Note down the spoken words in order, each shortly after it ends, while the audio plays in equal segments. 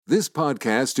This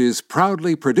podcast is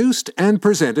proudly produced and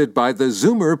presented by the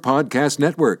Zoomer Podcast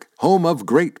Network, home of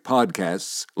great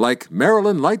podcasts like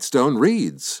Marilyn Lightstone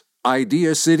Reads,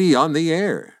 Idea City on the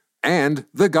Air, and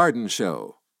The Garden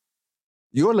Show.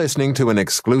 You're listening to an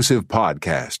exclusive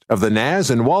podcast of the Naz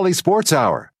and Wally Sports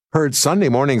Hour, heard Sunday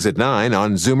mornings at 9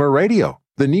 on Zoomer Radio,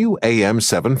 the new AM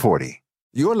 740.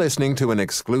 You're listening to an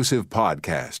exclusive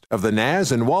podcast of the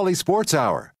Naz and Wally Sports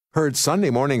Hour, heard Sunday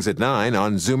mornings at 9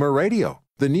 on Zoomer Radio,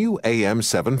 the new AM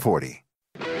 740.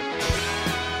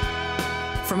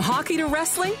 From hockey to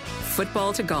wrestling,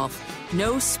 football to golf,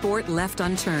 no sport left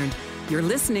unturned. You're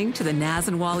listening to the Naz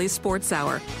and Wally Sports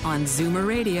Hour on Zoomer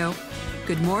Radio.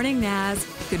 Good morning, Naz.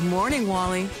 Good morning,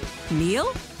 Wally.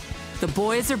 Neil? The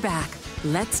boys are back.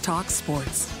 Let's talk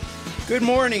sports. Good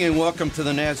morning and welcome to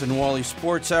the Naz and Wally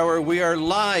Sports Hour. We are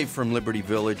live from Liberty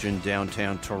Village in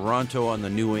downtown Toronto on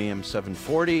the new AM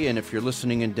 740. And if you're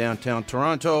listening in downtown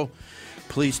Toronto,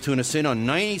 please tune us in on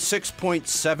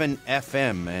 96.7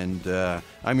 FM. And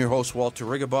I'm your host, Walter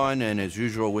Rigabon, and as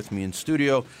usual with me in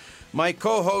studio, my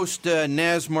co-host,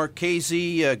 Naz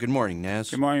Marchese. Good morning,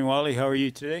 Naz. Good morning, Wally. How are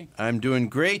you today? I'm doing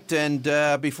great. And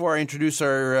before I introduce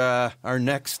our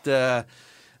next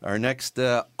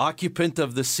occupant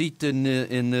of the seat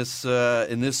in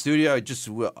this studio, I just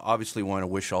obviously want to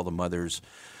wish all the mothers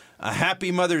a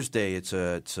happy Mother's Day. It's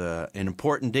an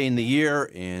important day in the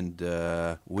year, and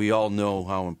we all know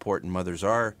how important mothers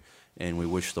are, and we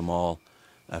wish them all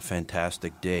a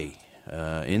fantastic day.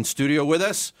 In studio with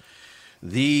us,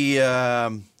 the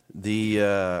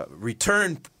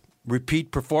repeat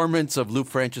performance of Lou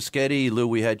Franceschetti. Lou,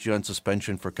 we had you on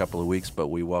suspension for a couple of weeks, but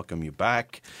we welcome you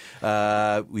back.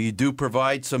 We do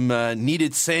provide some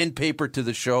needed sandpaper to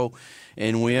the show,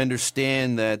 and we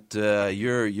understand that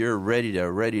you're ready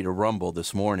to rumble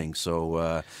this morning.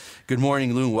 So, good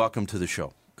morning, Lou. Welcome to the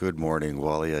show. Good morning,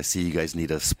 Wally. I see you guys need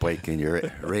a spike in your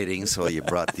ratings, so you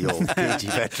brought the old KG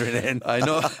veteran in.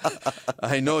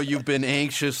 I know you've been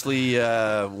anxiously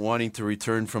wanting to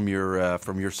return from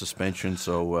your suspension,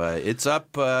 so it's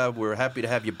up. We're happy to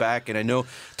have you back, and I know,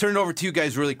 turn it over to you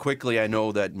guys really quickly. I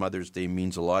know that Mother's Day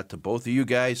means a lot to both of you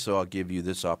guys, so I'll give you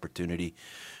this opportunity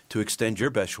to extend your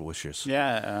best wishes.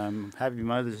 Yeah, happy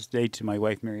Mother's Day to my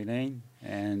wife, Mary Lane,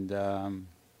 and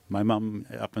my mom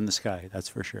up in the sky, that's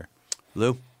for sure.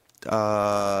 Lou? You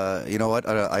know what?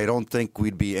 I don't think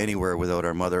we'd be anywhere without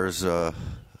our mothers,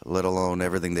 let alone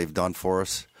everything they've done for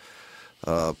us.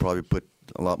 Probably put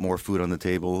a lot more food on the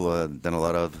table than a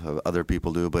lot of other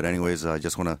people do. But anyways, I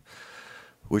just want to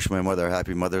wish my mother a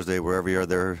happy Mother's Day wherever you're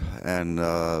there. And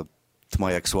to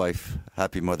my ex-wife,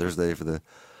 happy Mother's Day for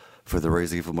the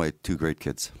raising of my two great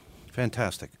kids.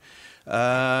 Fantastic.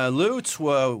 Lutz,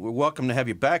 we're welcome to have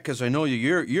you back because I know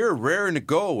you're raring to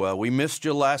go. We missed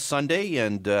you last Sunday,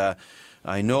 and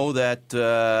I know that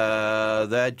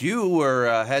you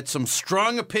had some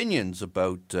strong opinions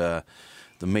about the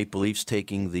Maple Leafs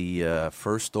taking the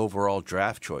first overall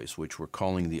draft choice, which we're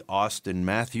calling the Austin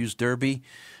Matthews Derby.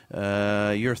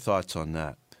 Your thoughts on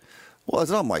that? Well,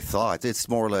 it's not my thought. It's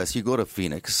more or less you go to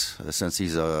Phoenix, since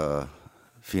he's a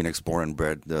Phoenix born and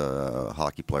bred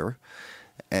hockey player.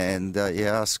 And you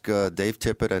ask Dave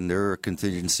Tippett and their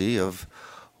contingency of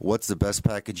what's the best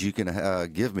package you can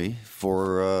give me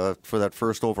for that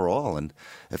first overall. And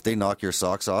if they knock your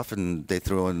socks off and they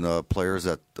throw in players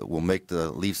that will make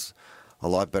the Leafs a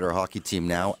lot better hockey team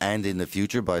now and in the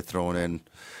future by throwing in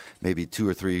maybe 2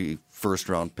 or 3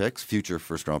 future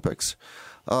first-round picks,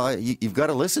 you've got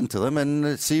to listen to them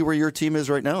and see where your team is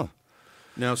right now.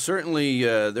 Now, certainly,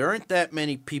 there aren't that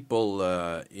many people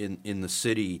in the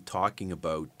city talking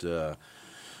about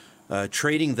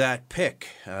trading that pick.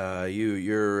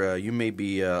 You may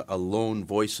be a lone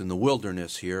voice in the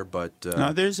wilderness here, but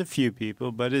no, there's a few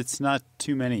people, but it's not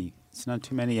too many. It's not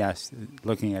too many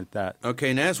looking at that.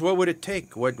 Okay, Naz, what would it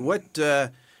take? What? I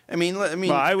mean.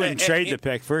 Well, I wouldn't trade the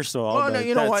pick first of all. Well, no,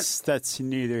 you know what? That's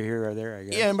neither here or there, I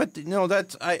guess. Yeah, but no,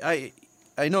 that's I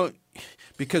know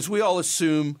because we all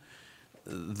assume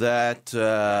that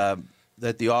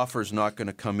the offer is not going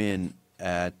to come in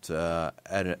at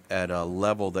a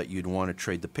level that you'd want to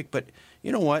trade the pick. But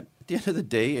you know what? At the end of the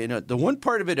day, the one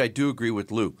part of it I do agree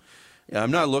with Lou. I'm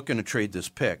not looking to trade this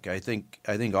pick. I think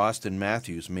Austin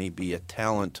Matthews may be a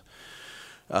talent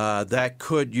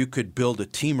that you could build a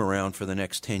team around for the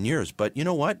next 10 years. But you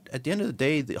know what? At the end of the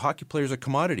day, the hockey players are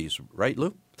commodities, right,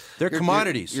 Lou? They're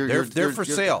commodities. They're for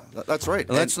sale. That's right.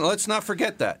 Let's not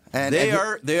forget that.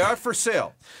 They are for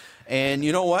sale. And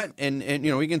you know what? And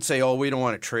we can say, oh, we don't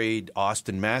want to trade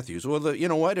Austin Matthews. Well, you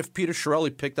know what? If Peter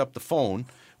Chiarelli picked up the phone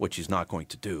which he's not going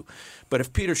to do. But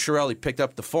if Peter Chiarelli picked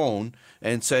up the phone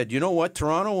and said, you know what,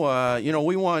 Toronto,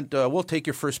 we'll take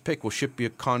your first pick. We'll ship you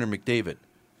Connor McDavid.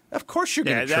 Of course you're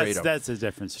going to trade him. That's a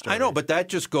different story. I know, but that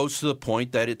just goes to the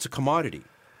point that it's a commodity.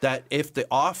 That if the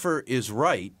offer is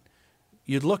right,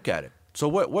 you'd look at it. So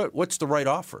what's the right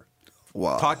offer?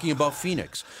 Wow. Talking about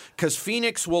Phoenix. Because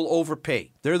Phoenix will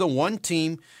overpay. They're the one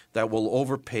team that will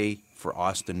overpay for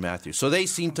Austin Matthews. So they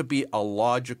seem to be a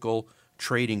logical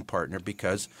trading partner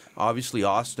because obviously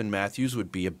Austin Matthews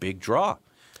would be a big draw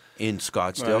in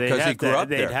Scottsdale because he grew up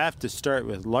there. They'd have to start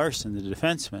with Larson, the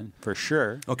defenseman, for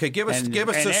sure. Okay, give us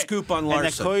a scoop on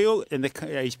Larson.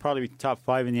 He's probably top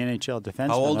 5 in the NHL defenseman.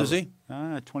 How old is he?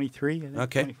 23, I think,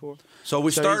 okay. 24. So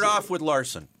we start off with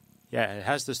Larson. Yeah, it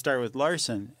has to start with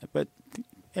Larson. But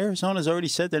Arizona's already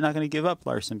said they're not going to give up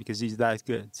Larson because he's that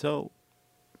good. So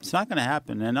it's not going to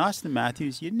happen. And Austin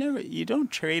Matthews, you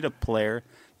don't trade a player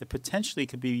that potentially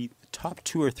could be the top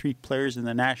 2 or 3 players in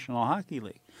the National Hockey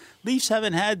League. Leafs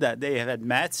haven't had that. They have had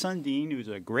Matt Sundin, who's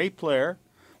a great player,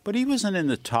 but he wasn't in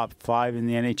the top 5 in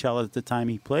the NHL at the time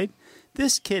he played.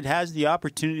 This kid has the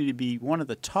opportunity to be one of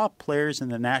the top players in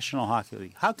the National Hockey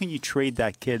League. How can you trade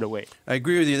that kid away? I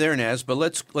agree with you there, Naz, but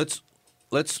let's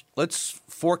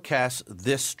forecast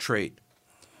this trade.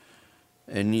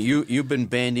 And you've been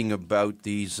banding about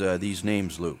these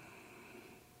names, Lou.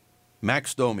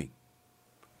 Max Domi,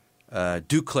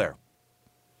 Duclair,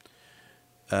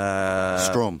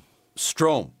 Strome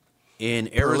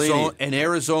in Arizona, and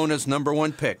Arizona's number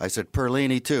 1 pick. I said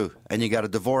Perlini too, and you got a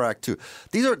Dvorak too.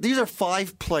 These are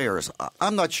 5 players.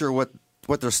 I'm not sure what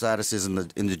their status is in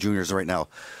the juniors right now,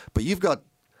 but you've got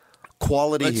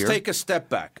quality here. Let's take a step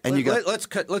back. And let's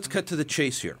cut to the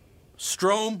chase here.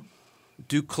 Strome,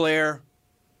 Duclair,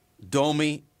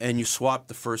 Domi, and you swap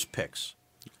the first picks.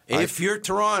 If you're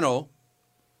Toronto,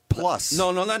 plus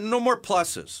no more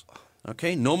pluses.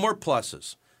 Okay, no more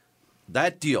pluses.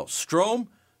 That deal. Strome,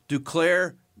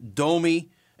 Duclair, Domi,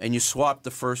 and you swap the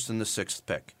 1st and the 6th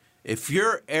pick. If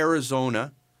you're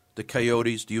Arizona, the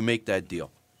Coyotes, do you make that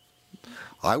deal?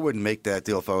 I wouldn't make that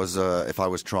deal if I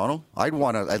was Toronto. I'd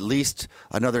want at least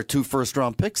another 2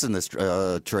 first-round picks in this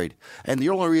trade. And the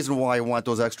only reason why I want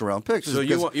those extra-round picks is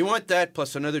because you want that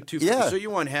plus another 2. Yeah. So you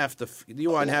want half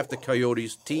the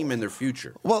Coyotes team and their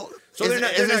future. Well, so isn't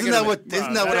that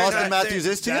what Austin Matthews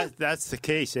is to you? That's the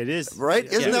case. It is. Right?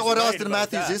 Isn't that what Austin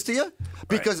Matthews that is to you?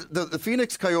 Because the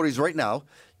Phoenix Coyotes right now,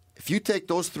 if you take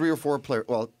those 3 or 4 players,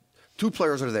 well, 2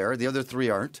 players are there, the other 3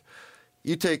 aren't.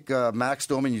 You take Max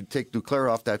Domi and you take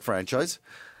Duclair off that franchise,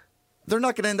 they're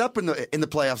not going to end up in the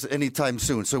playoffs anytime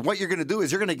soon. So what you're going to do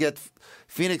is you're going to get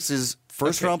Phoenix's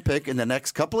first-round pick in the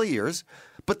next couple of years.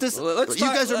 But you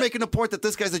guys are making a point that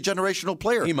this guy's a generational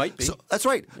player. He might be. So, that's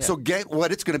right. Yeah. So get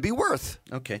what it's going to be worth.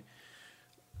 Okay.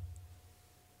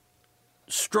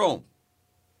 Strome,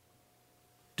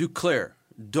 Duclair,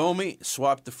 Domi,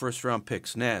 swap the first-round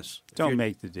picks. Naz. Don't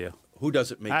make the deal. Who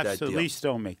doesn't make that deal? The Leafs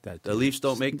don't make that deal. The Leafs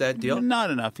don't make that deal? Not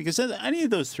enough, because any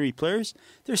of those 3 players,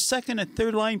 they're 2nd and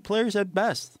 3rd line players at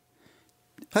best.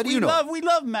 How do you know? We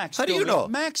love Max Domi. How do you know?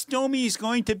 Max Domi is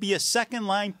going to be a 2nd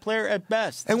line player at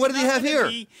best. And what did he have here?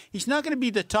 He's not going to be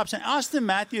the top center. Austin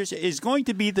Matthews is going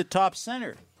to be the top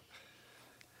center.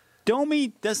 Domi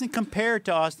doesn't compare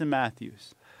to Austin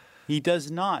Matthews. He does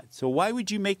not. So why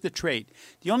would you make the trade?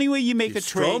 The only way you make a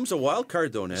trade... Strome's a wild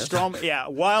card, though, Naz. Strome, yeah,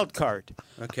 wild card.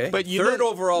 Okay. But Third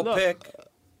overall pick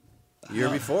year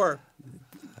before.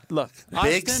 Look,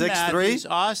 Big 6'3".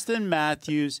 Austin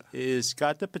Matthews is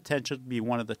got the potential to be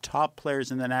one of the top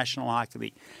players in the National Hockey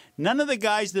League. None of the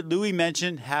guys that Louis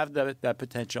mentioned have that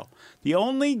potential. The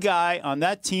only guy on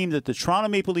that team that the Toronto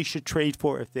Maple Leafs should trade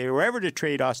for, if they were ever to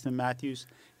trade Austin Matthews,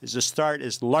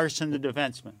 is Larson, the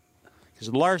defenseman.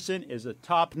 Because Larson is a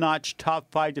top-notch,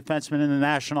 top 5 defenseman in the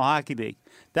National Hockey League.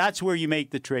 That's where you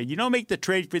make the trade. You don't make the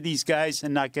trade for these guys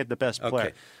and not get the best player.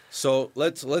 Okay, so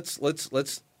let's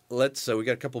we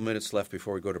got a couple minutes left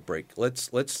before we go to break.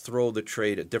 Let's throw the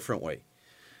trade a different way.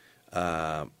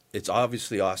 It's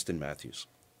obviously Austin Matthews.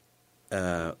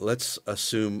 Let's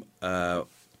assume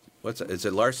is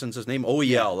it Larson's his name? OEL.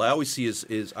 Yeah. I always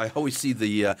see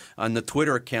the on the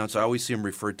Twitter accounts. I always see him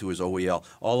referred to as OEL.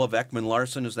 Olive Ekman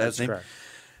Larson, is that his name? Correct.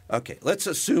 Okay, let's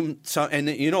assume and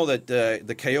you know that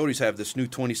the Coyotes have this new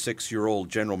 26-year-old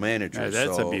general manager.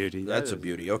 That's a beauty. That's a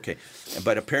beauty. Okay,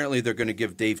 but apparently they're going to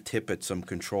give Dave Tippett some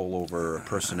control over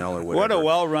personnel or whatever. What a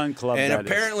well-run club and that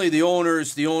apparently the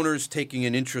owners taking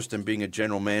an interest in being a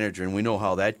general manager, and we know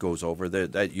how that goes over.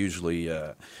 That usually.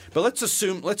 But let's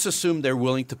assume they're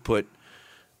willing to put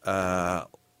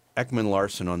Ekman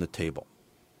Larson on the table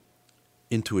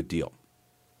into a deal.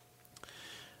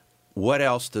 what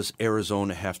else does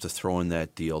Arizona have to throw in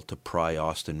that deal to pry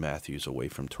Austin Matthews away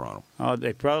from Toronto? Oh,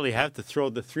 they probably have to throw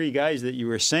the 3 guys that you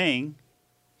were saying,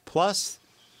 plus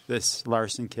this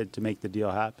Larson kid to make the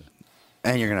deal happen.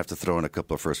 And you're going to have to throw in a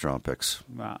couple of first-round picks.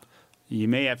 Wow. You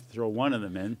may have to throw one of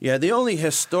them in. Yeah, the only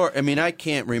I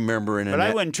can't remember But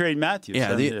I wouldn't trade Matthews.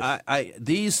 Yeah,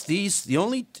 the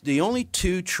only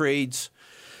 2 trades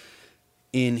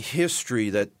in history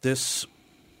that this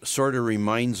sort of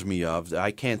reminds me of.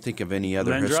 I can't think of any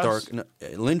other historic.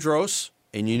 Lindros,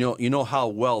 and you know how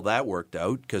well that worked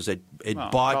out because it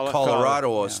bought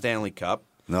Colorado a Stanley Cup.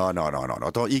 No.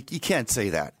 Don't, you can't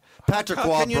say that. Patrick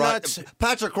Roy brought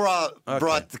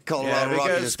the Colorado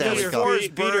Rockies to Stanley Cup.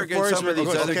 Forsberg and some of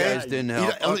these other guys didn't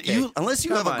help. Unless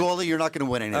you have a goalie, you're not going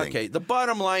to win anything. Okay, the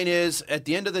bottom line is, at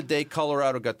the end of the day,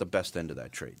 Colorado got the best end of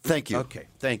that trade. Thank you. Okay,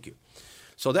 thank you.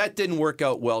 So that didn't work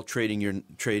out well, trading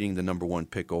the number 1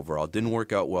 pick overall. Didn't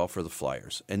work out well for the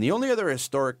Flyers. And the only other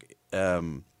historic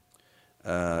something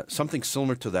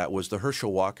similar to that was the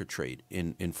Herschel Walker trade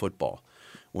in football.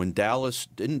 When Dallas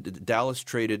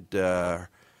traded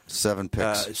 7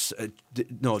 picks.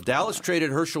 Dallas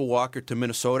traded Herschel Walker to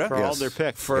Minnesota for all their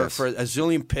picks for a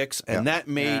zillion picks, and that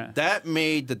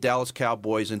made the Dallas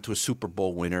Cowboys into a Super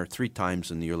Bowl winner 3 times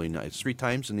in the early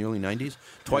 90s,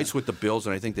 twice with the Bills,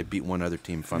 and I think they beat one other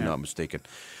team if I'm not mistaken.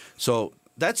 So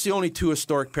that's the only 2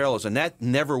 historic parallels, and that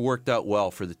never worked out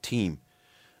well for the team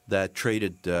that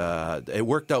traded. It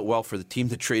worked out well for the team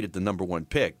that traded the number 1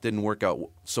 pick. Didn't work out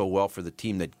so well for the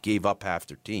team that gave up half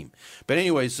their team. But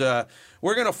anyways,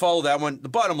 we're going to follow that one. The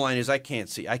bottom line is I can't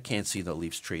see the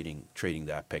Leafs trading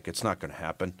that pick. It's not going to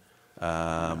happen.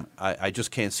 I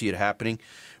just can't see it happening.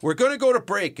 We're going to go to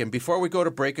break, and before we go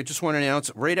to break, I just want to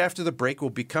announce right after the break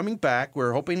we'll be coming back.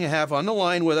 We're hoping to have on the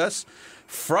line with us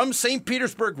from St.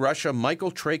 Petersburg, Russia,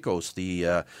 Michael Trakos,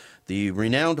 the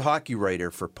renowned hockey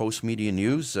writer for Post Media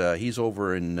News. He's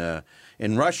over in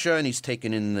Russia, and he's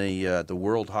taken in the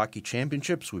World Hockey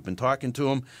Championships. We've been talking to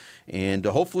him, and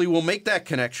hopefully we'll make that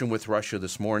connection with Russia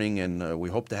this morning, and we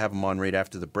hope to have him on right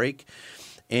after the break.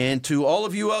 And to all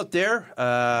of you out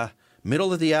there,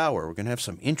 middle of the hour, we're going to have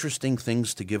some interesting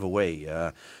things to give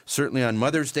away. Certainly on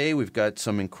Mother's Day, we've got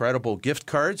some incredible gift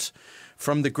cards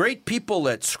from the great people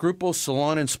at Scruples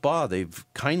Salon and Spa. They've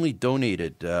kindly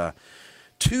donated 2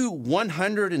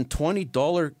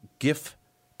 $120 gift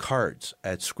cards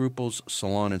at Scruples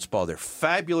Salon and Spa. They're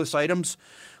fabulous items.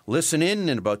 Listen in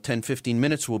about 10-15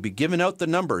 minutes. We'll be giving out the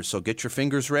numbers, so get your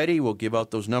fingers ready. We'll give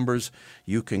out those numbers.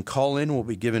 You can call in. We'll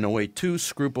be giving away 2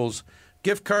 Scruples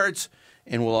gift cards,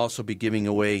 and we'll also be giving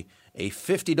away a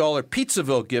 $50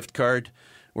 Pizzaville gift card.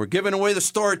 We're giving away the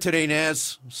store today,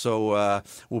 Naz, so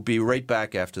we'll be right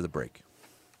back after the break.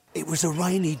 It was a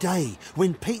rainy day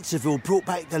when Pizzaville brought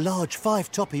back the large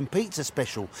 5-topping pizza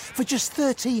special for just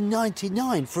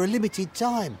 $13.99 for a limited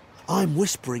time. I'm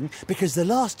whispering because the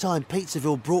last time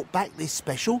Pizzaville brought back this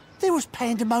special, there was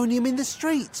pandemonium in the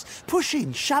streets,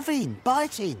 pushing, shoving,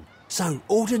 biting. So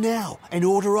order now and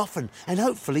order often, and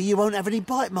hopefully you won't have any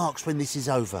bite marks when this is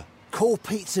over. Call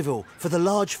Pizzaville for the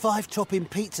large 5-topping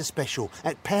pizza special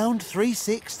at pound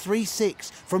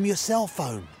 3636 from your cell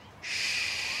phone.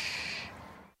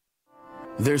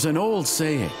 There's an old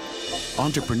saying,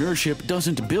 entrepreneurship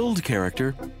doesn't build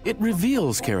character, it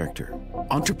reveals character.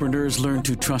 Entrepreneurs learn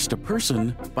to trust a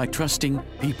person by trusting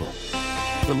people.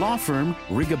 The law firm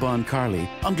Rigabon Carly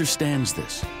understands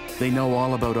this. They know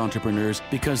all about entrepreneurs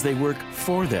because they work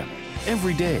for them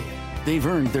every day. They've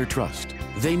earned their trust.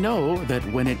 They know that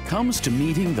when it comes to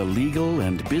meeting the legal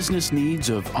and business needs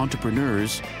of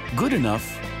entrepreneurs, good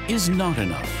enough is not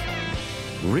enough.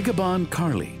 Rigabon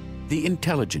Carly, the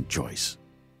intelligent choice.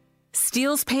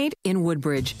 Steele's Paint in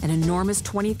Woodbridge, an enormous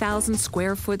 20,000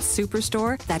 square foot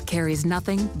superstore that carries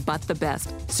nothing but the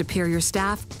best. Superior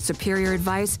staff, superior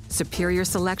advice, superior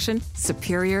selection,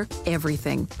 superior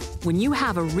everything. When you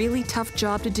have a really tough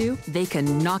job to do, they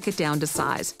can knock it down to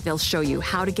size. They'll show you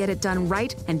how to get it done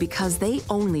right, and because they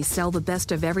only sell the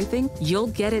best of everything, you'll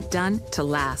get it done to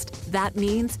last. That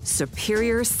means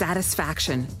superior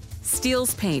satisfaction.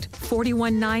 Steele's Paint,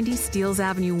 4190 Steeles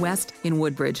Avenue West in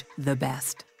Woodbridge, the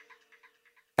best.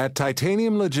 At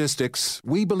Titanium Logistics,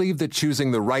 we believe that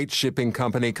choosing the right shipping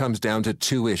company comes down to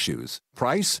 2 issues: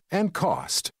 price and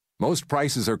cost. Most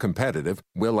prices are competitive,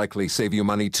 will likely save you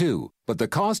money too, but the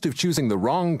cost of choosing the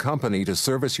wrong company to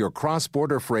service your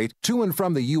cross-border freight to and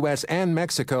from the U.S. and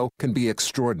Mexico can be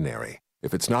extraordinary.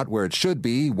 If it's not where it should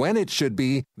be, when it should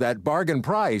be, that bargain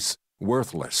price,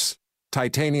 worthless.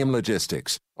 Titanium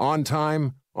Logistics. On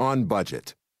time, on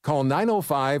budget. Call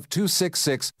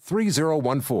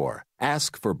 905-266-3014.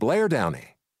 Ask for Blair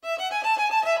Downey.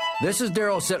 This is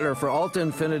Daryl Sittler for Alta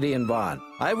Infinity in Vaughan.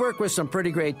 I've worked with some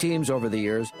pretty great teams over the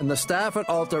years, and the staff at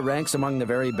Alta ranks among the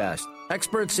very best.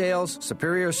 Expert sales,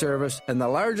 superior service, and the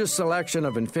largest selection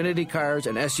of Infinity cars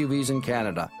and SUVs in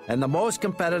Canada, and the most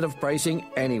competitive pricing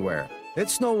anywhere.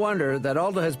 It's no wonder that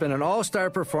Alta has been an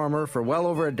all-star performer for well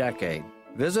over a decade.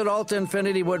 Visit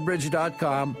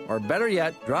altainfinitywoodbridge.com, or better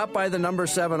yet, drop by the number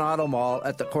 7 Auto Mall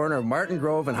at the corner of Martin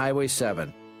Grove and Highway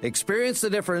 7. Experience the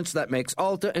difference that makes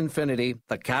Alta Infinity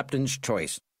the captain's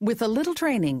choice. With a little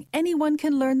training, anyone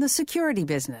can learn the security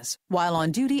business while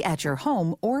on duty at your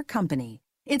home or company.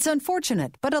 It's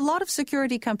unfortunate, but a lot of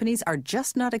security companies are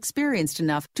just not experienced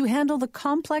enough to handle the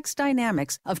complex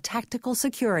dynamics of tactical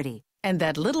security. And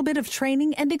that little bit of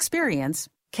training and experience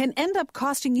can end up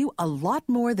costing you a lot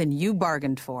more than you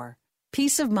bargained for.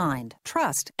 Peace of mind,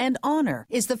 trust, and honor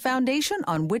is the foundation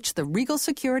on which the Regal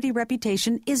Security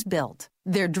reputation is built.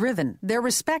 They're driven, they're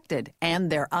respected, and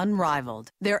they're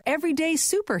unrivaled. They're everyday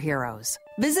superheroes.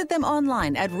 Visit them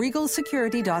online at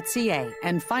regalsecurity.ca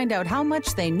and find out how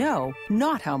much they know,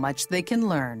 not how much they can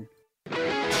learn.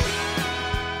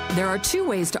 There are 2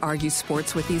 ways to argue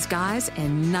sports with these guys,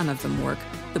 and none of them work.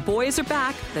 The boys are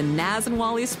back, the Naz and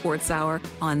Wally Sports Hour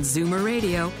on Zoomer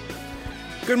Radio.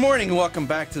 Good morning and welcome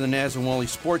back to the Naz and Wally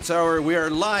Sports Hour. We are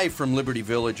live from Liberty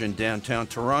Village in downtown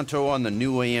Toronto on the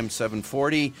new AM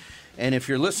 740. And if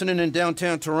you're listening in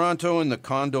downtown Toronto and the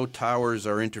condo towers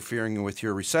are interfering with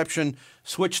your reception,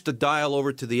 switch the dial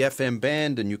over to the FM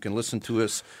band and you can listen to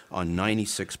us on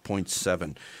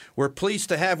 96.7. We're pleased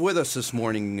to have with us this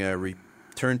morning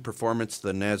return performance,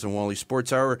 the Naz and Wally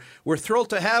Sports Hour. We're thrilled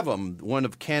to have him, one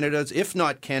of Canada's, if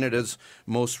not Canada's,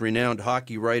 most renowned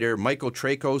hockey writer, Michael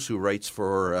Trakos, who writes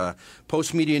for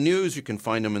Post Media News. You can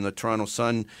find him in the Toronto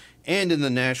Sun and in the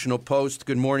National Post.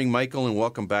 Good morning, Michael, and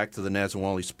welcome back to the Naz and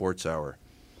Wally Sports Hour.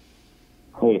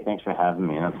 Hey, thanks for having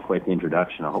me. That's quite the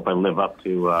introduction. I hope I live up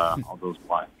to all those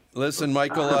lines. Listen,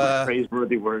 Michael,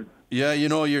 praiseworthy words. Yeah, you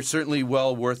know, you're certainly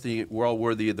well worthy of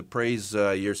the praise.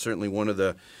 You're certainly one of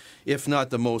the, if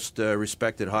not the most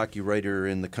respected hockey writer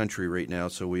in the country right now.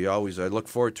 So I look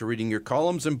forward to reading your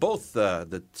columns in both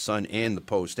the Sun and the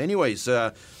Post. Anyways,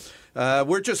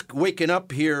 we're just waking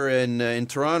up here in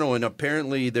Toronto, and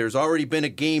apparently there's already been a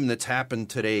game that's happened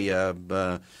today.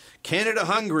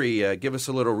 Canada-Hungary. Give us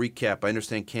a little recap. I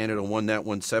understand Canada won that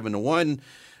one 7-1.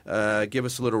 Give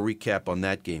us a little recap on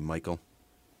that game, Michael.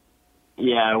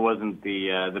 Yeah, it wasn't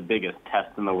the biggest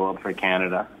test in the world for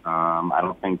Canada. I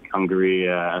don't think Hungary,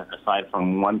 aside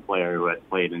from one player who had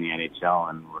played in the NHL,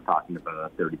 and we're talking about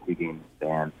a 32-game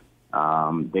span,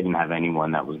 they didn't have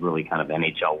anyone that was really kind of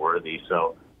NHL worthy.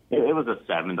 So it was a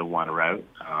 7-1 rout.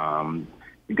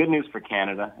 The good news for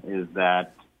Canada is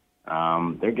that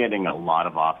they're getting a lot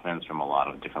of offense from a lot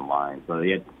of different lines. So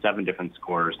they had 7 different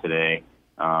scorers today.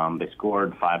 They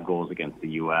scored 5 goals against the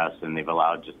U.S., and they've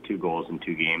allowed just 2 goals in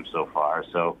 2 games so far.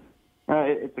 So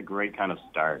it's a great kind of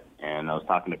start. And I was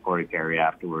talking to Corey Perry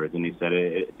afterwards, and he said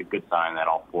it's a good sign that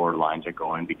all 4 lines are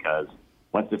going, because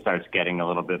once it starts getting a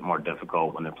little bit more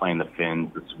difficult when they're playing the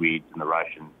Finns, the Swedes, and the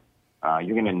Russians,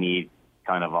 you're going to need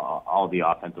kind of all the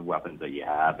offensive weapons that you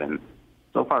have. And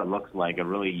so far it looks like a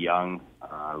really young,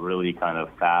 really kind of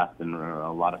fast, and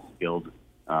a lot of skilled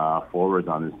forwards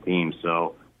on this team.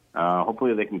 So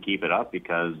hopefully they can keep it up,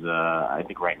 because I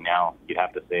think right now you'd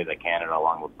have to say that Canada,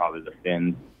 along with probably the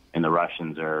Finns and the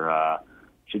Russians,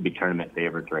 should be tournament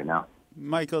favorites right now.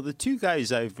 Michael, the 2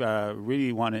 guys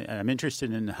I'm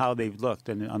interested in how they've looked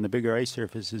and on the bigger ice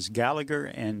surface is Gallagher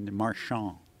and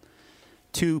Marchand.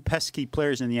 2 pesky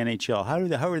players in the NHL.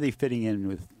 How are they fitting in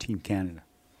with Team Canada?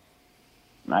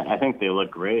 I think they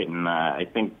look great, and I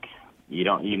think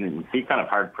you're kind of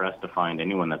hard pressed to find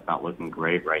anyone that's not looking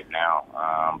great right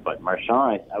now. But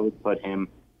Marchand, I would put him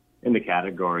in the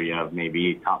category of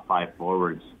maybe top 5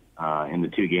 forwards in the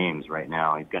 2 games right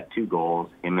now. He's got 2 goals.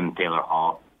 Him and Taylor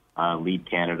Hall lead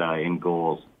Canada in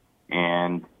goals,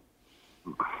 and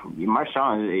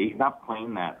Marchand, he's not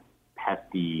playing that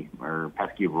pesky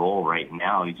role right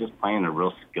now. He's just playing a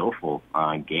real skillful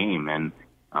game, and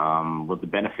was the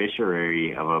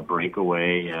beneficiary of a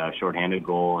breakaway shorthanded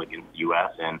goal against the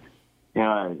U.S. And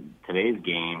today's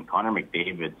game, Connor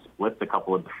McDavid splits a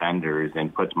couple of defenders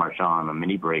and puts Marchand on a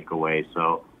mini breakaway.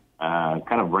 So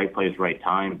kind of right place, right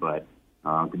time. But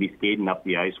to be skating up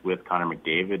the ice with Connor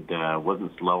McDavid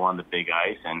wasn't slow on the big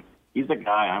ice, and he's the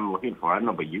guy I'm looking for. I don't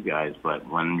know about you guys, but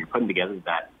when you're putting together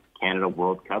that Canada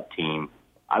World Cup team,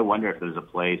 I wonder if there's a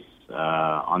place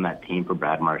on that team for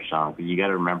Brad Marchand. Because you got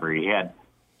to remember, he had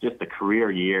just a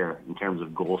career year in terms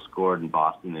of goals scored in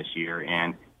Boston this year.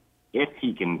 And if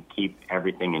he can keep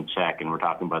everything in check, and we're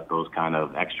talking about those kind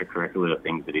of extracurricular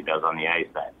things that he does on the ice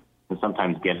that can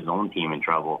sometimes get his own team in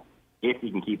trouble. If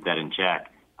he can keep that in check,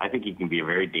 I think he can be a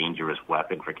very dangerous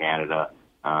weapon for Canada,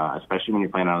 especially when you're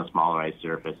playing on a smaller ice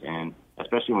surface and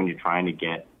especially when you're trying to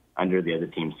get under the other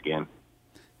team's skin.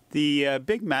 The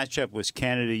big matchup was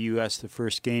Canada-U.S. the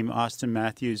first game. Austin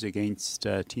Matthews against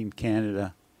Team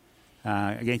Canada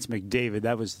against McDavid.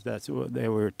 That's what they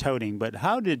were touting. But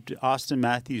how did Austin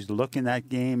Matthews look in that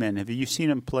game? And have you seen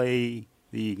him play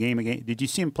the game again? Did you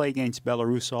see him play against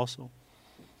Belarus also?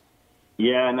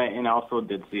 Yeah, and I also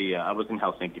did see. I was in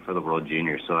Helsinki for the World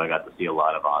Juniors, so I got to see a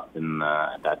lot of Austin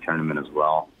at that tournament as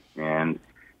well. And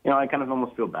I kind of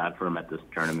almost feel bad for him at this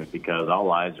tournament because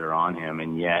all eyes are on him,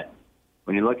 and yet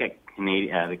when you look at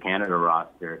the Canada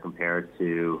roster compared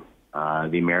to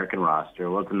the American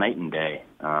roster, well, it's a night and day.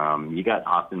 You got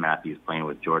Austin Matthews playing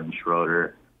with Jordan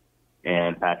Schroeder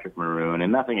and Patrick Maroon,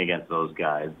 and nothing against those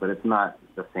guys, but it's not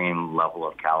the same level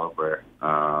of caliber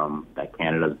that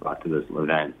Canada's brought to this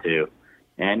event, too.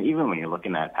 And even when you're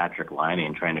looking at Patrick Laine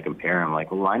and trying to compare him,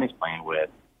 Laine's playing with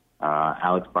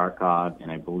Alex Barkov,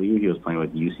 and I believe he was playing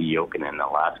with Jussi Jokinen in the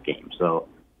last game. So,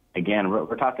 again,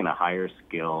 we're talking a higher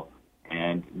skill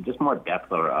and just more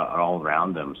depth are all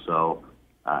around them. So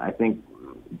I think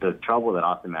the trouble that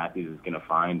Austin Matthews is going to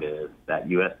find is that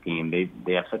U.S. team,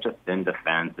 they have such a thin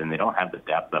defense and they don't have the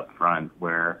depth up front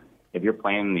where if you're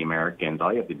playing the Americans,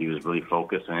 all you have to do is really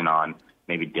focus in on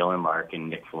maybe Dylan Larkin,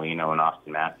 Nick Foligno, and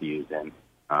Austin Matthews, and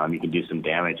you can do some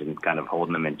damage and kind of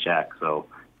holding them in check. So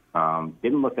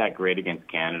didn't look that great against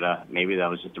Canada. Maybe that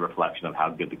was just a reflection of how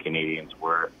good the Canadians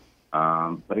were.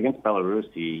 But against Belarus,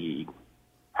 he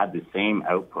had the same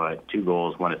output, 2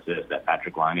 goals, 1 assist that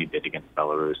Patrick Laine did against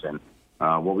Belarus. And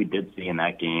what we did see in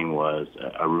that game was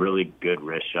a really good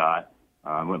wrist shot.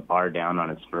 Went bar down on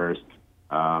his first.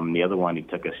 The other one, he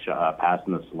took a pass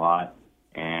in the slot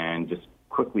and just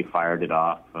quickly fired it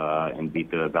off and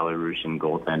beat the Belarusian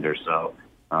goaltender. So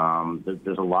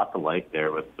there's a lot to like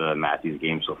there with Matthews'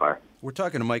 game so far. We're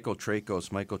talking to Michael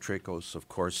Trakos. Michael Trakos, of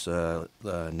course,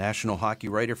 the national hockey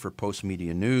writer for Post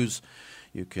Media News.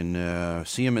 You can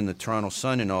see him in the Toronto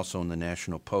Sun and also in the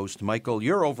National Post. Michael,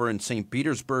 you're over in St.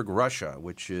 Petersburg, Russia,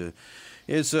 which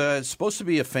is supposed to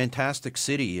be a fantastic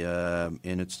city, and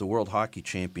it's the World Hockey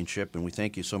Championship, and we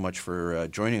thank you so much for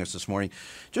joining us this morning.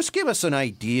 Just give us an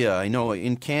idea. I know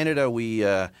in Canada we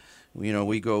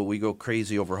go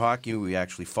crazy over hockey. We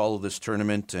actually follow this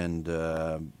tournament,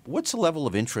 and what's the level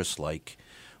of interest like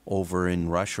over in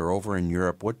Russia or over in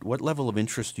Europe? What level of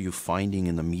interest are you finding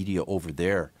in the media over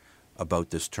there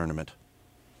about this tournament?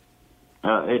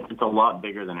 It's a lot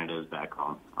bigger than it is back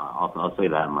home. I'll say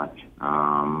that much.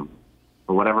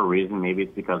 For whatever reason, maybe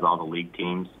it's because all the league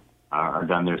teams are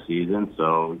done their season,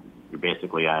 so you're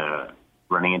basically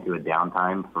running into a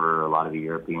downtime for a lot of the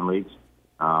European leagues.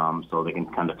 So they can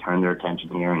kind of turn their attention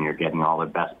here, and you're getting all the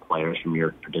best players from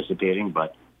Europe participating.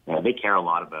 But they care a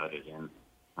lot about it. And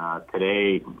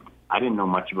today, I didn't know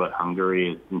much about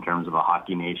Hungary in terms of a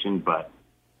hockey nation, but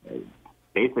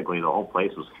basically the whole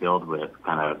place was filled with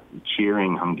kind of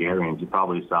cheering Hungarians. You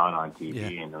probably saw it on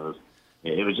TV, and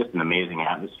it was just an amazing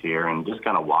atmosphere. And just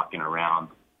kind of walking around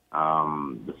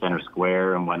the center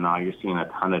square and whatnot, you're seeing a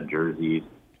ton of jerseys.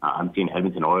 I'm seeing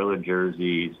Edmonton Oilers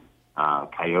jerseys,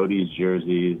 Coyotes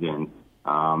jerseys, and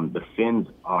the Finns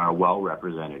are well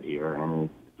represented here, and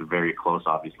it's very close,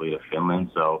 obviously, to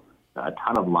Finland. So a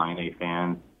ton of Laine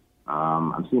fans.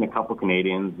 I'm seeing a couple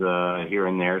Canadians here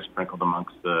and there sprinkled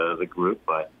amongst the group,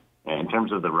 but in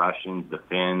terms of the Russians, the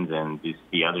Finns, and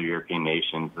the other European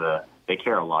nations, they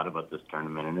care a lot about this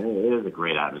tournament, and it is a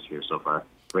great atmosphere so far.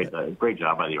 Great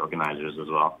job by the organizers as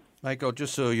well. Michael,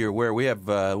 just so you're aware, we have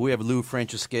Lou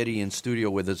Franceschetti in studio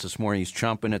with us this morning. He's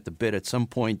chomping at the bit. At some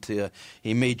point,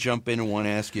 he may jump in and want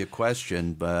to ask you a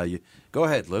question. Go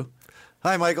ahead, Lou.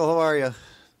 Hi, Michael. How are you?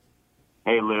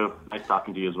 Hey, Lou. Nice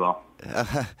talking to you as well.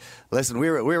 Listen, we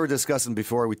were discussing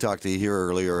before we talked to you here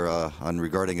earlier on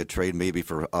regarding a trade maybe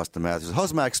for Austin Matthews.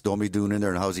 How's Max Domi doing in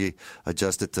there, and how's he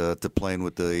adjusted to playing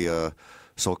with the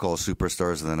so-called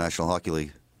superstars in the National Hockey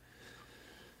League?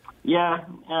 Yeah,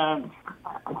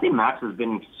 I think Max has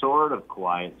been sort of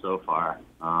quiet so far.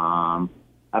 I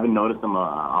haven't noticed him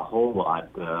a whole lot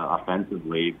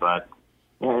offensively, but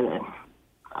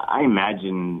I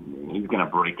imagine he's going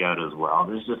to break out as well.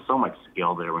 There's just so much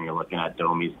skill there when you're looking at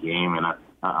Domi's game, and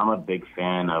I'm a big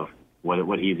fan of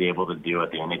what he's able to do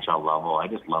at the NHL level. I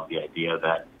just love the idea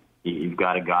that you've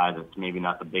got a guy that's maybe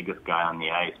not the biggest guy on the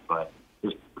ice, but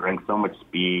just brings so much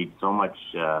speed, so much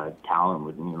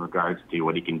talent in regards to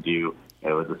what he can do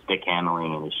with the stick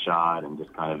handling and his shot and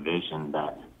just kind of vision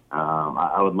that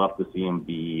I would love to see him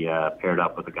be paired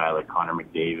up with a guy like Connor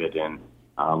McDavid and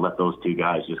let those two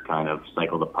guys just kind of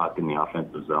cycle the puck in the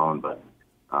offensive zone. But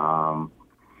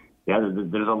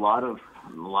there's a lot of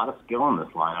skill in this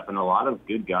lineup and a lot of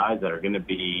good guys that are going to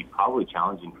be probably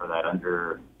challenging for that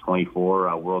under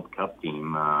 24 World Cup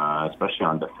team, especially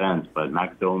on defense. But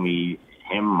Max Domi,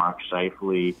 him, Mark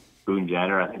Scheifele, Boone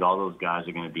Jenner, I think all those guys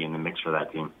are going to be in the mix for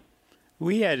that team.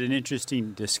 We had an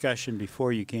interesting discussion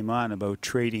before you came on about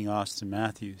trading Austin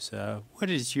Matthews.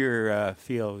 What is your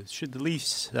feel? Should the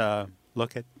Leafs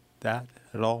look at that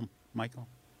at all, Michael?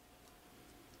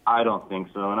 I don't think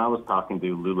so. And I was talking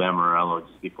to Lou Lamoriello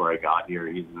just before I got here.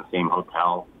 He's in the same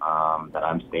hotel that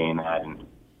I'm staying at, and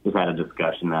just had a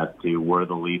discussion as to where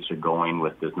the Leafs are going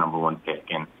with this number one pick.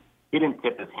 And he didn't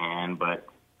tip his hand, but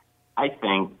I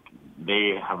think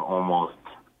they have almost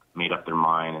made up their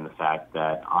mind in the fact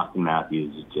that Austin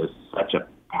Matthews is just such a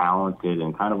talented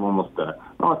and kind of almost I don't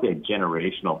want to say a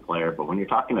generational player, but when you're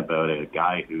talking about a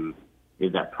guy who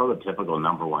is that prototypical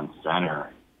number one center,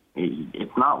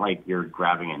 it's not like you're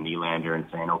grabbing a Nylander and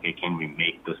saying, okay, can we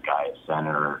make this guy a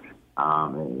center?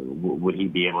 Would he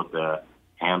be able to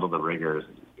handle the rigors?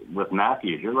 With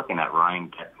Matthews, you're looking at Ryan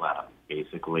Getzlaf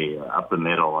basically up the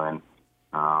middle, and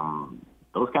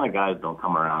those kind of guys don't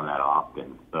come around that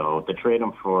often. So to trade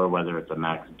him for whether it's a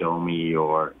Max Domi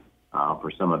or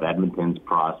for some of Edmonton's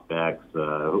prospects,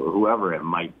 whoever it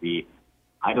might be,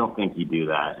 I don't think you do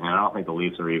that. And I don't think the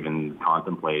Leafs are even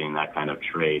contemplating that kind of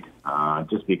trade,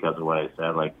 just because of what I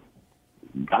said. Like,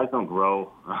 guys don't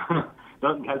grow.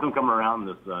 Guys don't come around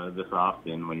this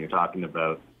often when you're talking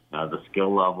about the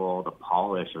skill level, the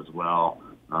polish as well.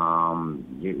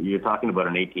 You're talking about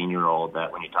an 18-year-old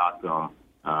that when you talk to him,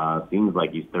 seems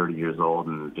like he's 30 years old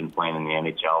and has been playing in the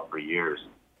NHL for years.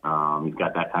 He's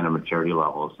got that kind of maturity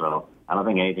level, so I don't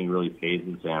think anything really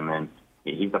phases him, and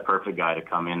he's the perfect guy to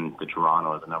come in to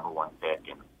Toronto as a number one pick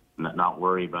and not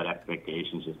worry about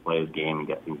expectations, just play his game and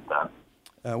get things done.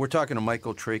 We're talking to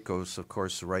Michael Trakos, of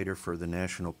course, writer for the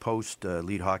National Post,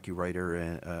 lead hockey writer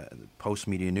and Post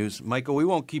Media News. Michael, we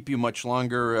won't keep you much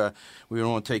longer. We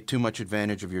don't want to take too much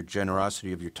advantage of your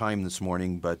generosity of your time this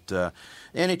morning. But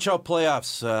NHL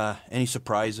playoffs, any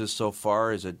surprises so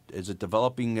far? Is it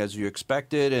developing as you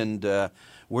expected? And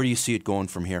where do you see it going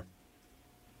from here?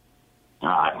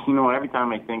 Every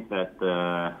time I think that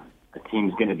the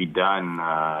team's going to be done,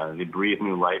 they breathe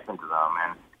new life into them.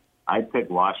 And I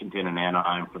picked Washington and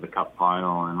Anaheim for the Cup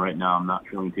final, and right now I'm not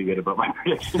feeling too good about my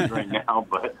predictions right now.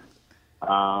 But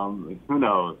who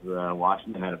knows?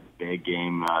 Washington had a big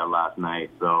game last night,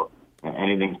 so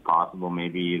anything's possible.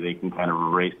 Maybe they can kind of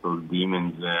erase those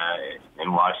demons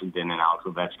in Washington, and Alex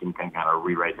Ovechkin can kind of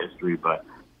rewrite history. But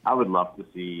I would love to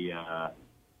see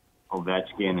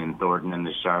Ovechkin and Thornton and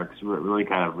the Sharks really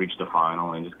kind of reach the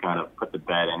final and just kind of put to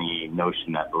bed any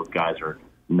notion that those guys are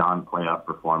non-playoff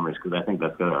performers, because I think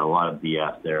that's got a lot of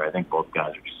BS there. I think both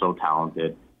guys are so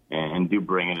talented and do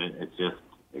bring it. It's just,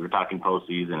 we're talking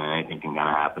postseason and anything can kind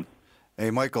of happen. Hey,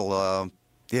 Michael,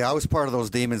 I was part of those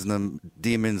demons in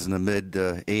the mid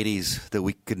 80s that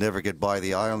we could never get by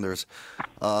the Islanders.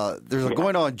 There's a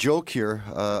going on joke here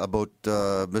about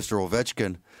Mr.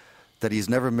 Ovechkin that he's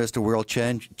never missed a World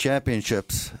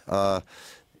Championships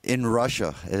in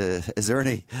Russia. Is there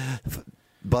any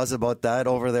buzz about that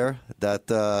over there,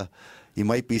 that you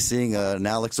might be seeing an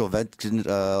Alex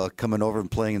Ovechkin coming over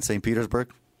and playing in St.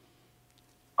 Petersburg?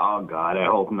 Oh, God, I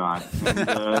hope not.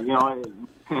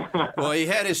 Well, he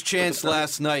had his chance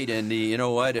last night, and you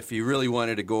know what? If he really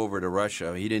wanted to go over to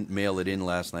Russia, he didn't mail it in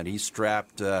last night. He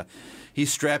strapped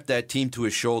that team to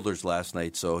his shoulders last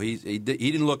night, so he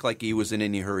didn't look like he was in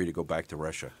any hurry to go back to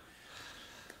Russia.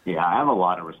 Yeah, I have a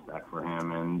lot of respect for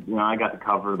him, and I got to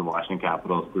cover the Washington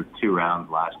Capitals through 2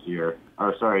 rounds last year,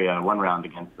 1 round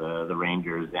against the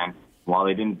Rangers, and while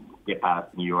they didn't get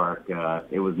past New York,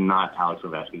 it was not Alex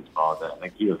Ovechkin's fault.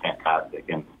 He was fantastic,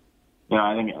 and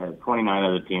I think 29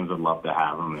 other teams would love to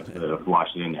have him if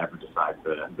Washington ever decides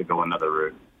to go another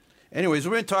route. Anyways,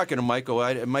 we've been talking to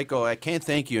Michael. Michael, I can't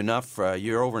thank you enough.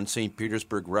 You're over in St.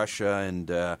 Petersburg, Russia,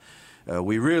 and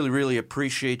we really, really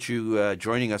appreciate you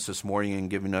joining us this morning and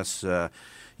giving us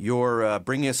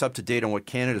bringing us up to date on what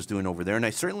Canada's doing over there. And I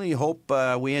certainly hope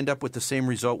we end up with the same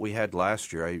result we had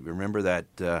last year. I remember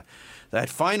that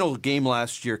final game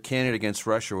last year, Canada against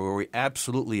Russia, where we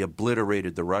absolutely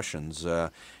obliterated the Russians.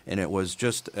 And it was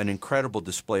just an incredible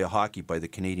display of hockey by the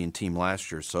Canadian team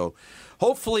last year. So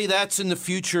hopefully that's in the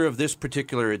future of this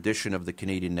particular edition of the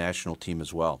Canadian national team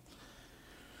as well.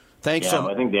 Thanks. Yeah,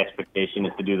 I think the expectation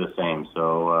is to do the same.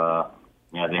 So,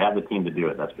 they have the team to do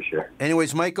it, that's for sure.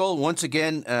 Anyways, Michael, once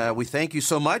again, we thank you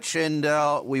so much, and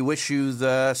we wish you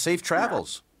the safe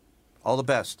travels. All the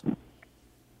best.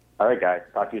 All right, guys.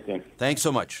 Talk to you soon. Thanks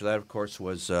so much. That, of course,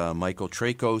 was Michael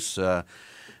Trakos.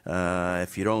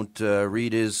 If you don't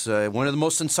read his one of the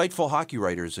most insightful hockey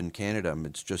writers in Canada,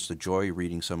 it's just a joy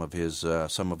reading some of his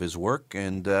work,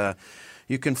 and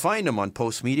you can find him on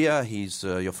Post Media.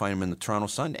 You'll find him in the Toronto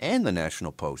Sun and the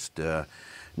National Post.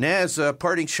 Naz,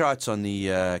 parting shots on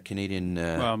the Canadian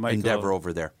endeavor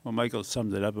over there. Well, Michael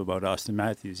summed it up about Austin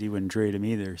Matthews. He wouldn't trade him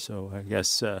either, so I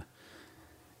guess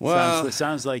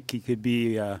sounds like he could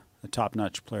be a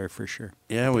top-notch player for sure.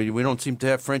 Yeah, we don't seem to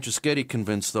have Franceschetti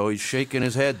convinced, though. He's shaking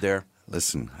his head there.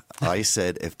 Listen, I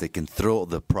said if they can throw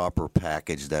the proper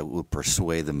package that will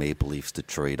persuade the Maple Leafs to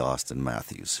trade Austin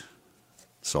Matthews.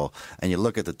 So, and you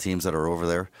look at the teams that are over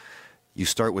there, you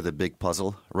start with a big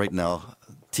puzzle. Right now,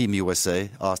 Team USA,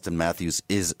 Austin Matthews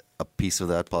is a piece of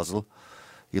that puzzle.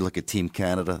 You look at Team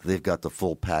Canada, they've got the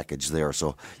full package there.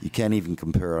 So you can't even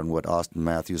compare on what Austin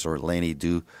Matthews or Laney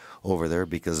do over there,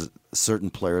 because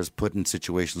certain players put in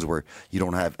situations where you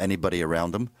don't have anybody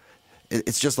around them.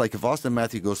 It's just like if Austin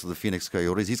Matthews goes to the Phoenix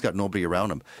Coyotes, he's got nobody around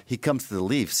him. He comes to the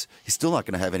Leafs, he's still not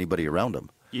going to have anybody around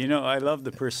him. You know, I love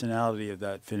the personality of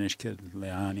that Finnish kid,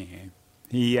 Leoni.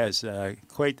 He has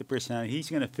quite the personality. He's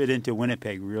going to fit into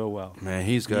Winnipeg real well. Man,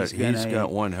 he's got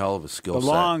one hell of a skill set. The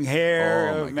long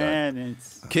hair, man.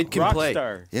 It's kid can rock play.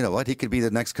 Star. You know what? He could be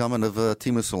the next coming of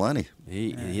Teemu Selanne.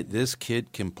 This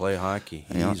kid can play hockey.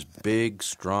 Yeah. He's big,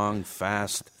 strong,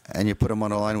 fast. And you put him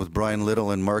on a line with Brian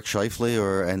Little and Mark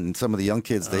Scheifele, and some of the young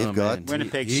kids they've got.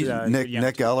 Winnipeg's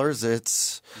Nick Ellers.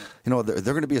 It's they're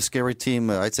going to be a scary team.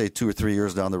 I'd say 2 or 3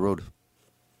 years down the road.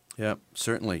 Yeah,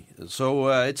 certainly. So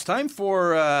it's time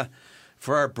for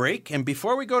our break. And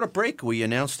before we go to break, we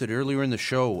announced it earlier in the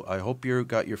show. I hope you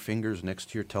got your fingers next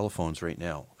to your telephones right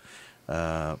now.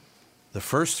 The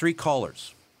first 3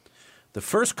 callers. The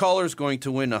first caller is going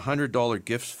to win a $100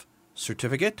 gift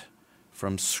certificate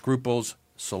from Scruples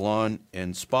Salon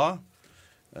and Spa.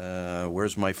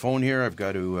 Where's my phone here? I've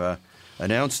got to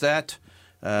announce that.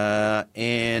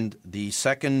 And the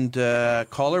second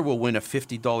caller will win a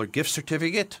 $50 gift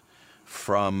certificate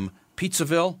from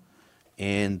Pizzaville.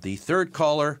 And the third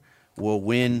caller will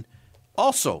win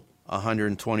also a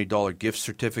 $120 gift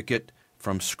certificate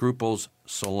from Scruples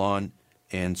Salon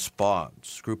and Spa.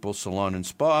 Scruples Salon and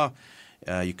Spa.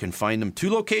 You can find them 2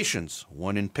 locations,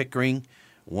 one in Pickering,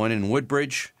 one in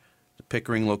Woodbridge. The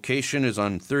Pickering location is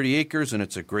on 30 acres, and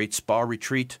it's a great spa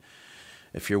retreat.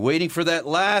 If you're waiting for that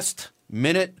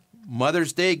last-minute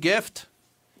Mother's Day gift,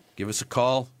 give us a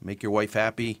call. Make your wife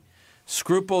happy.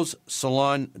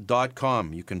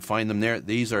 ScruplesSalon.com. You can find them there.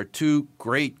 These are 2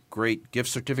 great gift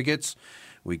certificates.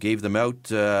 We gave them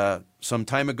out some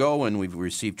time ago, and we've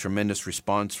received tremendous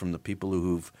response from the people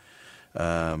who've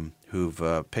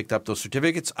picked up those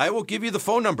certificates. I will give you the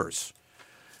phone numbers.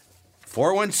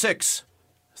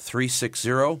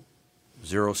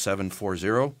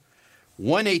 416-360-0740.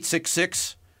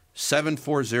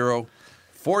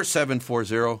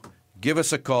 1-866-740-4740. Give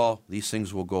us a call. These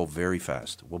things will go very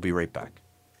fast. We'll be right back.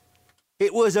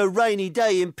 It was a rainy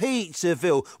day in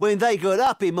Pizzaville when they got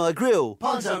up in my grill.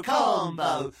 Ponzo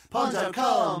Combo, Ponzo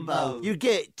Combo. You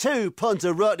get 2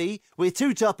 Ponzarotti with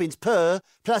 2 toppings per,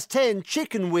 plus 10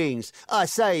 chicken wings. I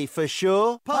say for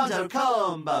sure. Ponzo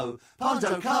Combo,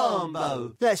 Ponzo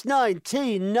Combo. That's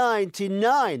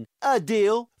 $19.99. A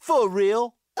deal, for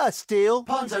real. A steal.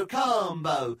 Ponzo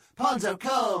Combo. Ponzo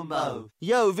Combo.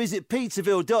 Yo, visit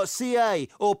pizzaville.ca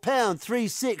or pound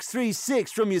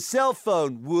 3636 from your cell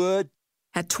phone, Wood.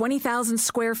 At 20,000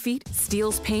 square feet,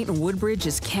 Steele's Paint in Woodbridge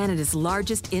is Canada's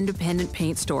largest independent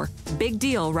paint store. Big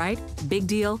deal, right? Big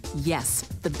deal, yes.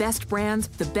 The best brands,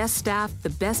 the best staff, the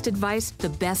best advice, the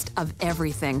best of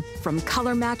everything. From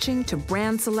color matching to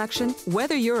brand selection,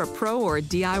 whether you're a pro or a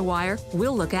DIYer,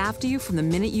 we'll look after you from the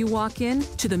minute you walk in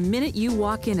to the minute you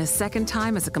walk in a second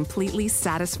time as a completely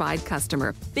satisfied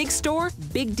customer. Big store,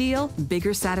 big deal,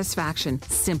 bigger satisfaction.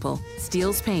 Simple.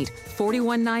 Steele's Paint,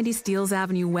 4190 Steeles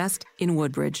Avenue West in Woodbridge.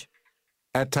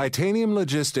 At Titanium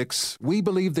Logistics, we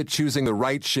believe that choosing the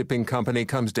right shipping company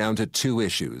comes down to 2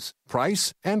 issues: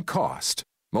 price and cost.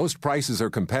 Most prices are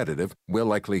competitive, will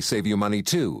likely save you money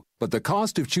too, but the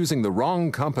cost of choosing the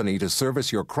wrong company to service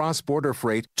your cross-border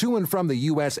freight to and from the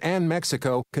U.S. and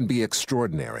Mexico can be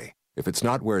extraordinary. If it's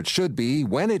not where it should be,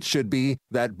 when it should be,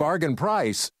 that bargain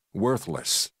price,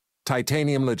 worthless.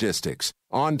 Titanium Logistics.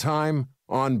 On time,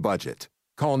 on budget.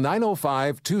 Call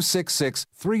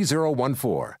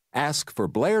 905-266-3014. Ask for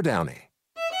Blair Downey.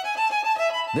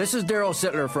 This is Daryl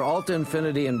Sittler for Alta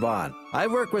Infinity in Vaughan.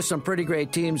 I've worked with some pretty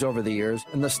great teams over the years,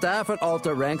 and the staff at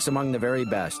Alta ranks among the very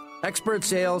best. Expert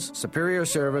sales, superior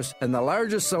service, and the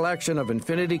largest selection of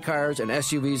Infiniti cars and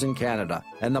SUVs in Canada,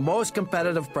 and the most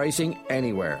competitive pricing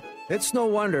anywhere. It's no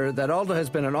wonder that Alta has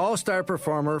been an all-star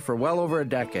performer for well over a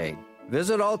decade.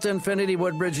 Visit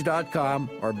AltaInfinityWoodbridge.com,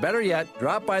 or better yet,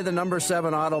 drop by the number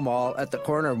 7 Auto Mall at the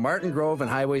corner of Martin Grove and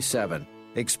Highway 7.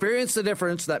 Experience the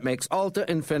difference that makes Alta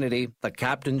Infinity the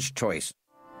captain's choice.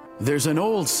 There's an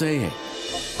old saying,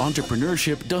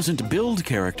 entrepreneurship doesn't build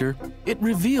character, it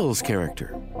reveals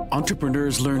character.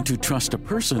 Entrepreneurs learn to trust a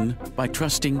person by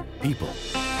trusting people.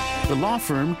 The law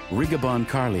firm Rigabon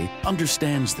Carley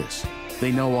understands this.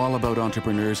 They know all about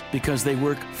entrepreneurs because they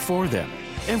work for them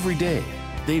every day.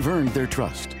 They've earned their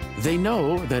trust. They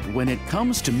know that when it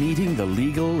comes to meeting the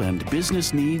legal and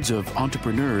business needs of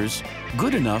entrepreneurs,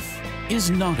 good enough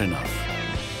is not enough.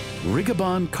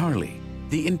 Rigabon Carley,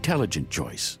 the intelligent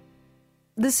choice.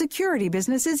 The security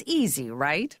business is easy,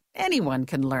 right? Anyone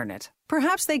can learn it.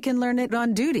 Perhaps they can learn it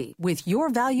on duty with your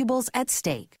valuables at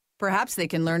stake. Perhaps they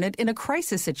can learn it in a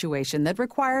crisis situation that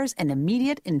requires an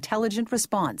immediate, intelligent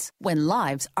response when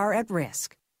lives are at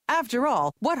risk. After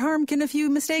all, what harm can a few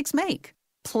mistakes make?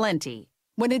 Plenty.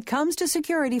 When it comes to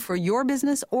security for your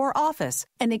business or office,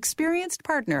 an experienced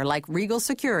partner like Regal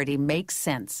Security makes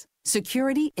sense.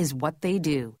 Security is what they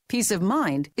do. Peace of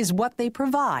mind is what they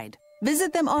provide.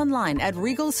 Visit them online at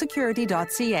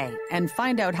regalsecurity.ca and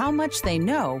find out how much they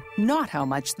know, not how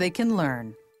much they can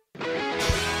learn.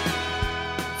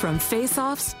 From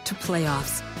face-offs to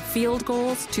playoffs, field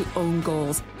goals to own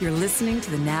goals, you're listening to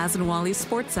the Naz Wally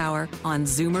Sports Hour on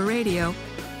Zoomer Radio.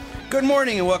 Good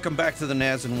morning and welcome back to the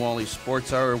Naz and Wally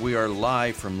Sports Hour. We are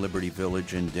live from Liberty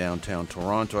Village in downtown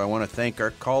Toronto. I want to thank our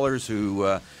callers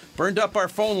who burned up our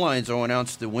phone lines. I'll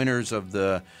announce the winners of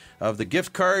the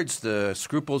gift cards, the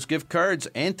Scruples gift cards.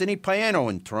 Anthony Piano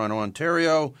in Toronto,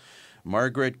 Ontario.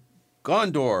 Margaret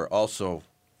Gondor, also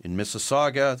in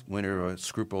Mississauga, winner of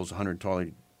Scruples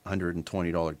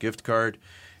 $120 gift card.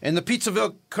 And the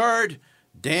Pizzaville card,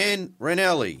 Dan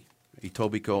Ranelli,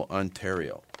 Etobicoke,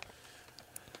 Ontario.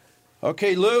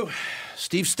 Okay, Lou,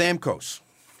 Steve Stamkos.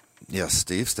 Yes,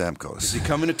 Steve Stamkos. Is he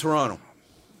coming to Toronto?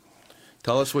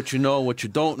 Tell us what you know, what you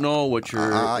don't know, what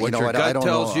your gut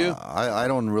tells you. I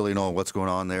don't really know what's going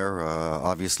on there.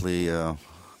 Obviously, the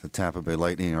Tampa Bay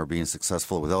Lightning are being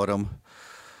successful without him.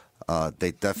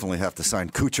 They definitely have to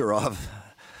sign Kucherov.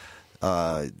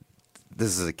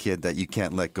 This is a kid that you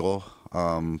can't let go.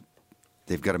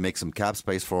 They've got to make some cap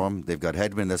space for him. They've got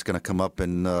Hedman that's going to come up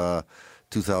in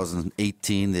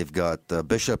 2018. They've got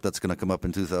Bishop that's going to come up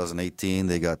in 2018.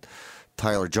 They got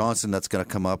Tyler Johnson that's going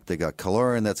to come up. They got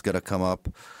Kaloran that's going to come up.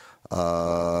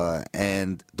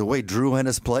 And the way Drouin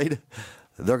has played,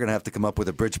 they're going to have to come up with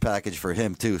a bridge package for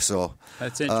him too. So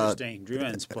that's interesting.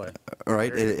 Drouin's play.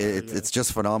 Right. It's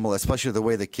just phenomenal, especially the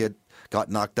way the kid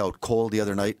got knocked out cold the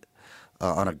other night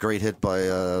on a great hit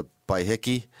by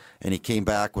Hickey. And he came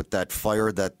back with that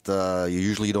fire that you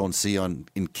usually don't see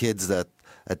in kids that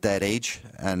at that age.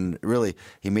 And really,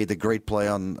 he made the great play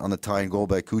on the tying goal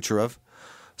by Kucherov.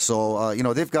 So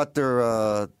they've got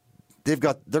they're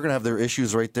going to have their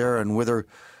issues right there, and whether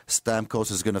Stamkos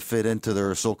is going to fit into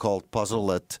their so-called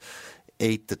puzzle at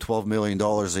 $8 to $12 million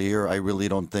a year, I really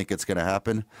don't think it's going to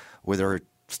happen. Whether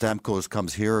Stamkos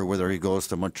comes here, or whether he goes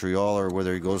to Montreal, or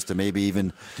whether he goes to maybe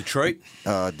even Detroit,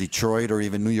 or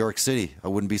even New York City, I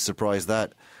wouldn't be surprised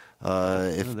that.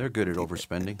 They're good at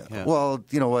overspending. Yeah. Well,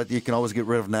 you know what? You can always get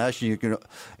rid of Nash.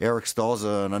 Eric Stahl's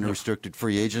an unrestricted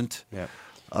free agent. Yeah.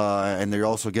 And they're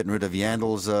also getting rid of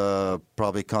Yandel's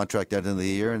probably contract at the end of the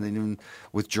year. And then even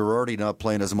with Girardi not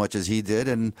playing as much as he did,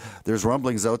 and there's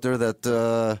rumblings out there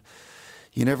that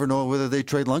you never know whether they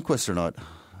trade Lundqvist or not.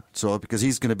 So because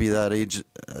he's going to be that age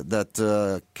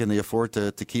that can they afford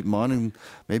to keep him on and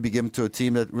maybe give him to a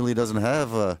team that really doesn't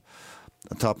have a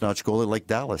top-notch goalie like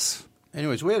Dallas.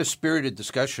 Anyways, we had a spirited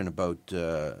discussion about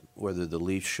whether the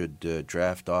Leafs should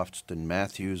draft Austin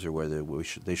Matthews or whether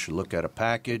they should look at a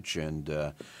package. And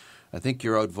I think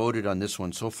you're outvoted on this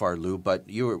one so far, Lou. But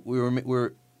we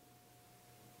were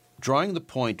drawing the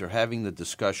point or having the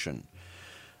discussion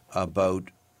about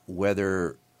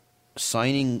whether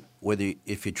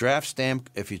if you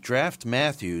draft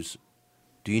Matthews,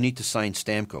 do you need to sign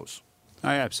Stamkos?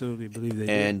 I absolutely believe they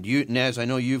do. And you, Naz, I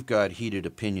know you've got heated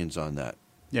opinions on that.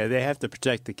 Yeah, they have to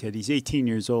protect the kid. He's 18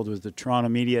 years old with the Toronto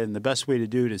media, and the best way to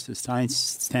do it is to sign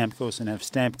Stamkos and have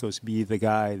Stamkos be the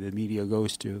guy the media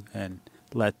goes to and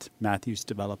let Matthews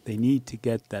develop. They need to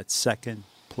get that second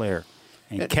player.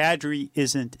 And Kadri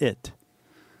isn't it.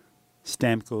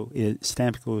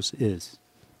 Stamkos is.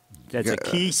 That's a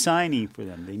key signing for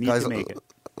them. They need to make it.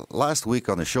 last week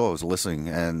on the show I was listening,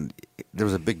 and there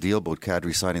was a big deal about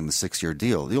Kadri signing the 6-year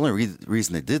deal. The only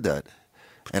reason they did that,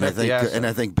 and I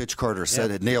think Bitch Carter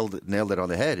said it, nailed it on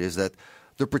the head, is that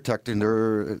they're protecting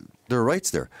their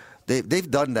rights there. They've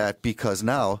done that because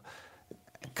now,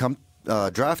 come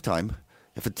draft time,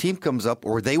 if a team comes up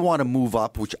or they want to move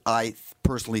up, which I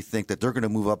personally think that they're going to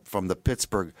move up from the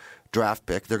Pittsburgh draft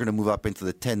pick, they're going to move up into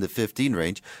the 10 to 15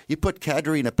 range. You put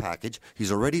Kadri in a package.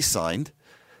 He's already signed.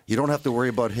 You don't have to worry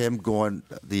about him going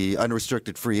the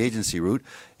unrestricted free agency route.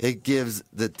 It gives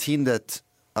the team that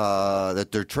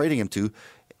they're trading him to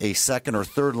a second or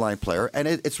third line player, and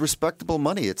it's respectable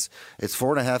money. It's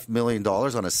 $4.5 million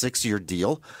on a 6-year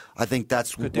deal. I think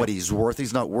that's what he's worth.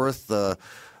 He's not worth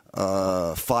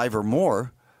 5 or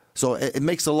more. So it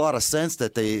makes a lot of sense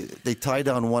that they tie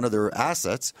down one of their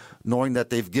assets, knowing that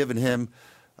they've given him,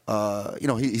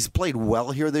 he's played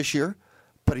well here this year,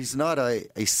 but he's not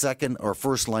a second or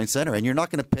first line center, and you're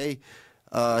not going to pay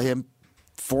him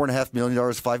 $4.5 million,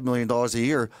 $5 million a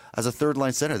year as a third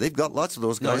line center. They've got lots of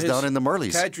those guys down in the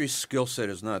Marlies. Kadri's skill set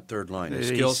is not third line. His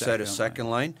skill set is second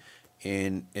line,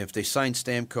 and if they sign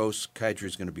Stamkos,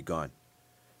 Kadri's going to be gone.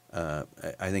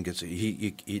 I think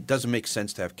it doesn't make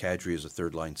sense to have Kadri as a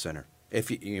third line center. If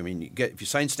you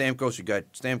sign Stamkos, you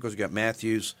got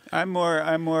Matthews. I'm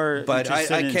more. But I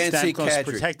can't see Kadri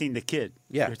protecting the kid.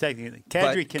 Yeah,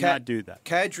 Kadri cannot do that.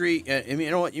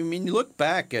 Kadri, you look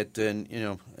back at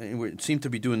we seem to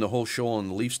be doing the whole show on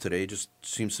the Leafs today. It just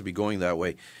seems to be going that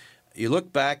way. You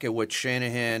look back at what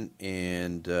Shanahan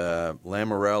and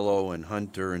Lamoriello and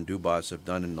Hunter and Dubas have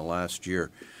done in the last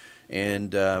year,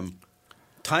 and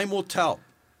time will tell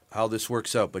how this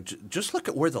works out. But just look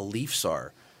at where the Leafs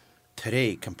are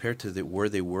today compared to where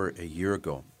they were a year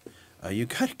ago. You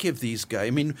got to give these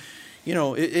guys. We've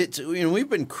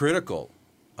been critical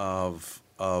of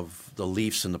the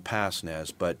Leafs in the past,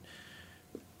 Naz, but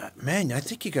man, I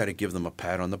think you got to give them a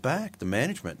pat on the back. The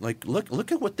management,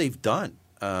 look at what they've done.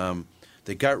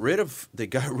 They got rid of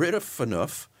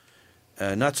Phaneuf,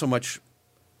 not so much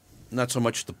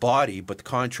the body, but the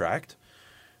contract.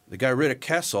 They got rid of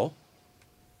Kessel.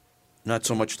 Not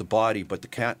so much the body, but the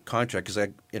contract. Because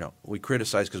we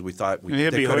criticized because we thought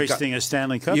he'll be hoisting a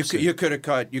Stanley Cup. You could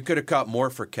have caught more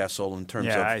for Kessel in terms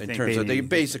of they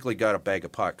basically got a bag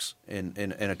of pucks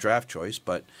in a draft choice.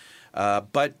 But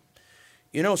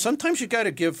sometimes you got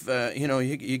to give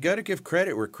you got to give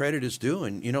credit where credit is due.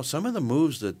 And some of the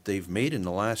moves that they've made in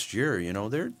the last year,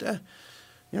 they're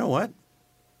what.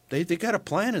 They got a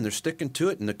plan and they're sticking to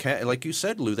it. And like you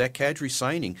said, Lou, that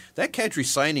Kadri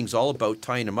signing's all about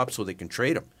tying him up so they can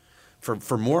trade him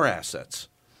for more assets.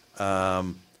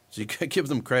 So you got to give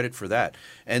them credit for that.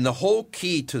 And the whole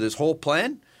key to this whole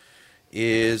plan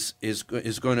is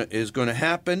going to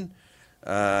happen.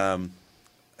 I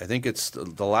think it's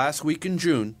the last week in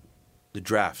June, the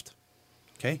draft.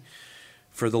 Okay,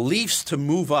 for the Leafs to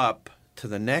move up to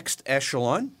the next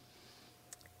echelon.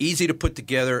 Easy to put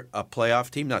together a playoff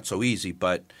team, not so easy,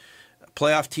 but a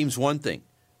playoff team's one thing.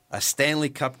 A Stanley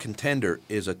Cup contender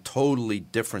is a totally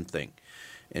different thing.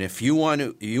 And if you want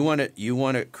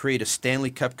to create a Stanley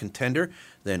Cup contender,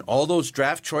 then all those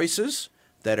draft choices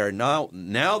that are now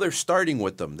they're starting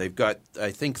with them. They've got, I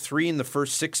think, 3 in the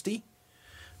first 60.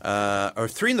 Or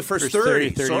 3 in the first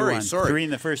 30. Sorry. 3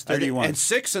 in the first 31. And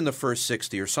 6 in the first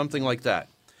 60 or something like that.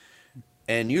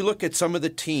 And you look at some of the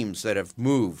teams that have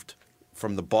moved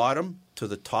from the bottom to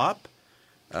the top,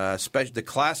 especially the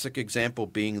classic example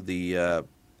being the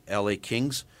LA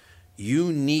Kings.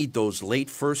 You need those late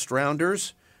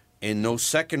first-rounders and those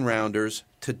second-rounders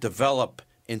to develop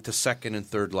into second- and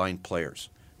third-line players.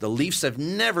 The Leafs have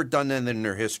never done that in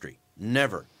their history.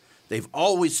 Never. They've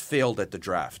always failed at the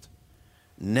draft.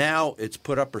 Now it's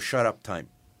put up or shut up time.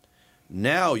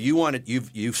 Now you've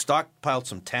stockpiled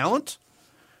some talent.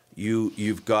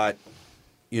 You've got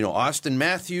Austin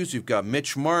Matthews, you've got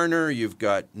Mitch Marner, you've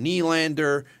got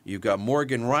Nylander, you've got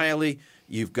Morgan Rielly,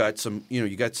 you've got some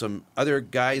other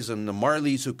guys in the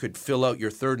Marlies who could fill out your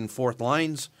third and fourth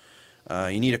lines.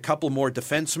 You need a couple more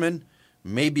defensemen,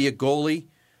 maybe a goalie,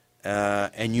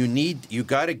 and you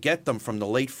got to get them from the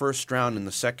late first round and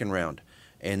the second round.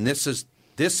 And this is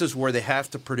where they have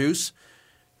to produce.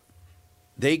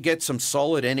 They get some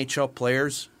solid NHL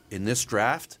players in this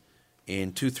draft.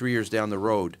 In 2-3 years down the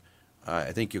road,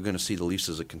 I think you're going to see the Leafs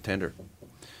as a contender.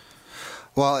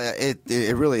 Well, it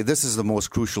really, this is the most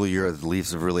crucial year that the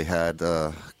Leafs have really had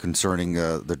concerning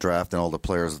the draft and all the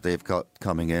players that they've got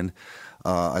coming in.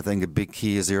 I think a big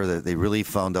key is here that they really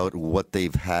found out what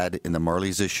they've had in the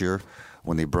Marlies this year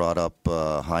when they brought up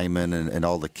Hyman and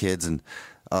all the kids. And,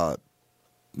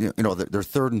 they're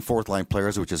third and fourth line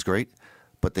players, which is great.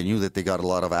 but they knew that they got a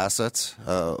lot of assets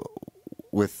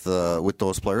with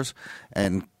those players.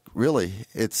 And really,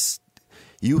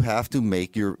 you have to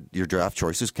make your draft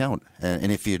choices count.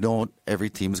 And if you don't, every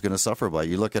team is going to suffer by it.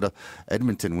 You look at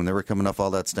Edmonton when they were coming off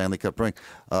all that Stanley Cup ring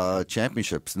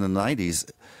championships in the 90s.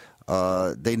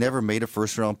 They never made a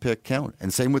first-round pick count.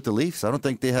 And same with the Leafs. I don't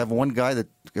think they have one guy that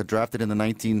got drafted in the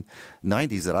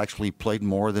 1990s that actually played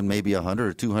more than maybe 100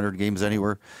 or 200 games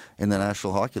anywhere in the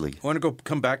National Hockey League. I want to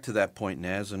come back to that point,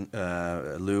 Naz, and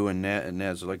Lou and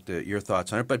Naz. I'd like your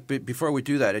thoughts on it. But before we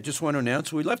do that, I just want to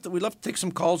announce we'd love to take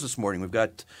some calls this morning. We've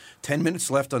got 10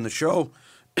 minutes left on the show.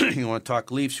 You want to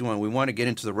talk Leafs? We want to get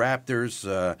into the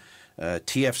Raptors,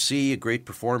 TFC, a great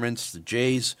performance, the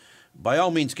Jays. By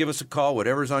all means, give us a call.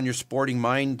 Whatever's on your sporting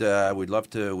mind, we'd love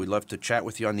to chat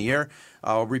with you on the air.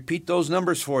 I'll repeat those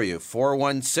numbers for you: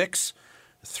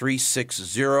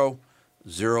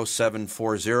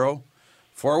 416-360-0740,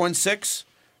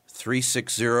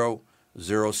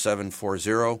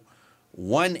 416-360-0740,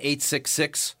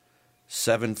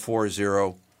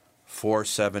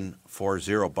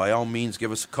 1-866-740-4740. By all means,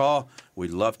 give us a call.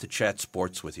 We'd love to chat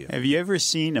sports with you. Have you ever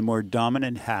seen a more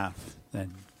dominant half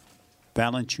than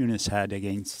Valanciunas had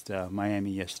against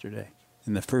Miami yesterday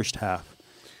in the first half?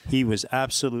 He was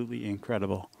absolutely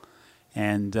incredible.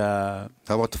 And how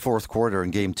about the fourth quarter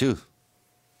in Game 2?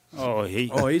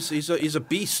 He's a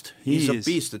beast. He's a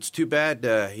beast. It's too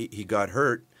bad he got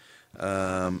hurt.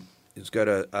 He's got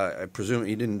I presume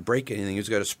he didn't break anything. He's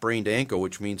got a sprained ankle,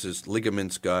 which means his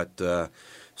ligaments got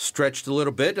stretched a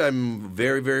little bit. I'm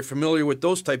very, very familiar with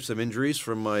those types of injuries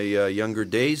from my younger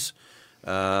days.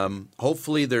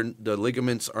 Hopefully the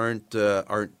ligaments aren't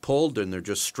pulled and they're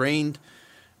just strained.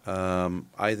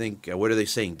 I think, what are they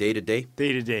saying, day to day?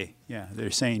 Day to day, yeah.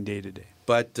 They're saying day to day.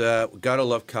 But gotta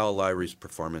love Kyle Lowry's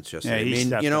performance yesterday.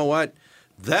 Yeah, you know what?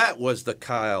 That was the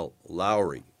Kyle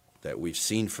Lowry that we've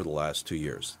seen for the last 2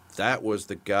 years. That was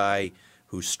the guy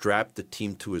who strapped the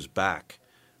team to his back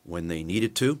when they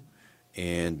needed to.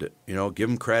 And, give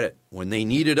him credit. When they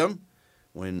needed him,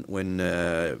 when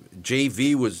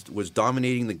JV was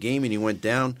dominating the game and he went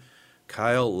down,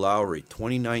 Kyle Lowry,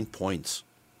 29 points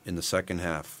in the second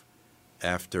half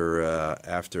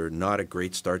after not a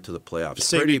great start to the playoffs.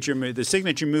 The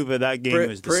signature move of that game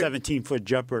was the 17-foot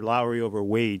jumper Lowry over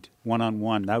Wade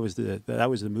one-on-one. That was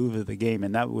the move of the game,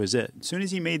 and that was it. As soon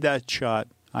as he made that shot,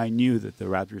 I knew that the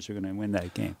Raptors were going to win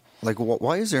that game. Like,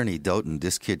 why is there any doubt in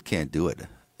this kid can't do it?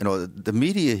 The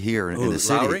media here in the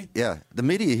city, Lowry? Yeah, the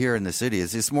media here in the city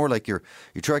it's more like you're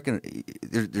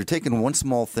taking one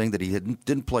small thing that he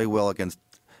didn't play well against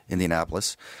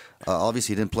Indianapolis.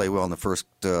 Obviously, he didn't play well in the first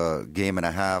game and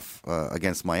a half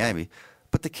against Miami,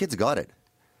 but the kid's got it.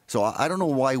 So I don't know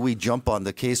why we jump on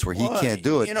the case where he can't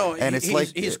do it. And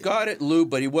he's got it, Lou,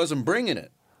 but he wasn't bringing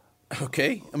it.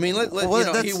 Okay, I mean,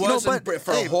 he wasn't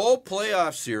for a whole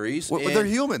playoff series. Well, they're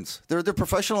humans. They're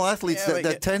professional athletes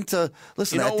that tend to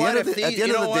listen. At the end of the day,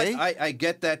 I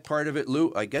get that part of it,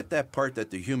 Lou. I get that part that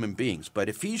they're human beings. But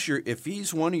if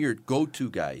he's one of your go-to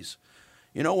guys,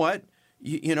 you know what?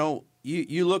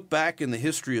 You look back in the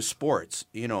history of sports.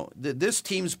 This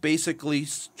team's basically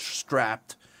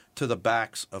strapped to the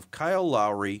backs of Kyle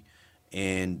Lowry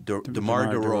and DeMar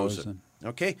DeRozan.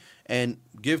 Okay, and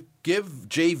give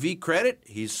JV credit.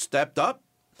 He's stepped up,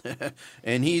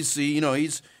 and he's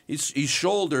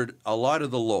shouldered a lot of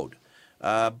the load.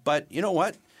 But you know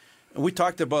what? We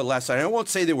talked about last night. I won't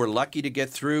say they were lucky to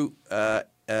get through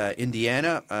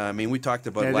Indiana. I mean, we talked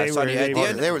about last night.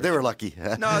 They were lucky.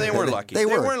 No, they weren't lucky. They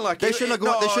weren't lucky. They shouldn't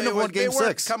have won Game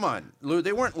 6. Come on, Lou.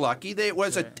 They weren't lucky. It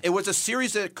was a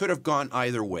series that could have gone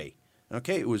either way.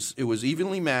 Okay, it was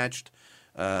evenly matched.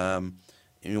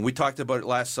 We talked about it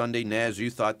last Sunday. Naz,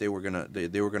 you thought they were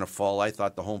gonna fall. I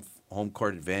thought the home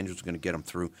court advantage was going to get them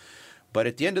through. But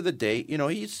at the end of the day,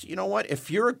 what? If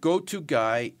you're a go-to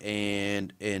guy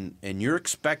and you're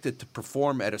expected to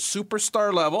perform at a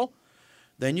superstar level,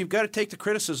 then you've got to take the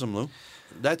criticism, Lou.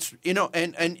 That's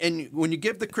and when you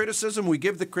give the criticism, we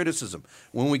give the criticism.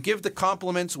 When we give the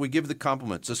compliments, we give the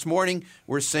compliments. This morning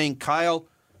we're saying, Kyle,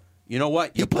 you know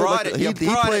what? He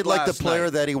played like the player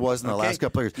that he was in the last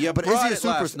couple of years. But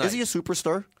is he a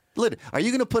superstar? Are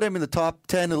you going to put him in the top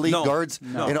 10 elite guards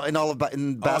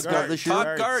in basketball this year?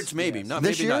 Top guards, maybe. Yes. Not,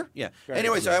 this maybe year? Not. Yeah.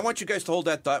 Anyways, I want you guys to hold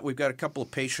that thought. We've got a couple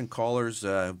of patient callers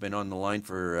who've been on the line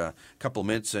for a couple of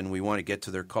minutes, and we want to get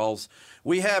to their calls.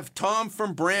 We have Tom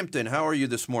from Brampton. How are you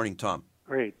this morning, Tom?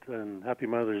 Great, and happy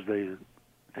Mother's Day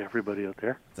to everybody out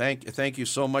there. Thank you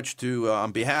so much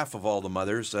on behalf of all the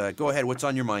mothers. Go ahead. What's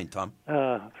on your mind, Tom?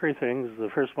 3 things. The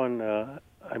first one,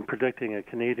 I'm predicting a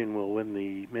Canadian will win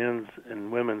the men's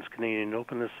and women's Canadian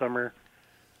Open this summer.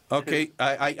 Okay,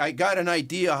 I got an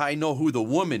idea. I know who the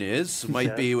woman is.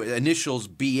 Might be initials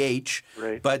BH.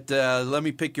 Right. But let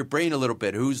me pick your brain a little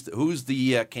bit. Who's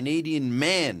the Canadian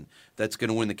man that's going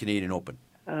to win the Canadian Open?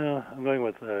 I'm going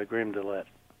with Graham Dillette.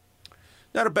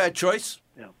 Not a bad choice.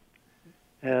 Yeah.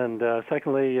 And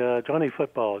secondly, Johnny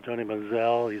Football, Johnny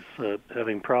Manziel. He's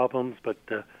having problems, but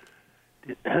do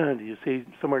you see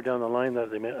somewhere down the line that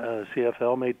the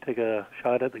CFL may take a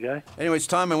shot at the guy? Anyways,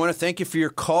 Tom, I want to thank you for your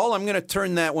call. I'm going to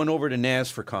turn that one over to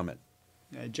Naz for comment.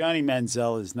 Johnny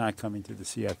Manziel is not coming to the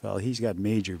CFL. He's got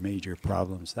major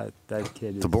problems. That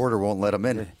kid. The border won't let him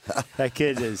in. That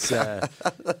kid is.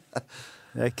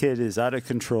 That kid is out of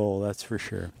control. That's for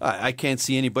sure. I can't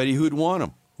see anybody who'd want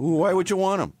him. Why would you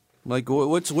want him? Like,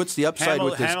 what's the upside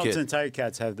with this Hamilton kid?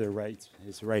 Ticats have their rights.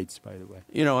 His rights, by the way.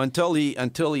 You know, until he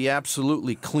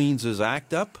absolutely cleans his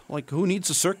act up. Like, who needs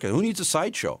a circus? Who needs a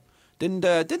sideshow? Didn't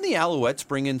the Alouettes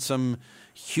bring in some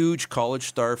huge college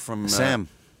star from Sam?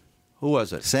 Who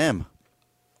was it? Sam.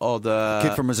 Oh, the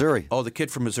kid from Missouri. Oh, the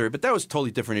kid from Missouri. But that was a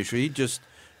totally different issue. He just.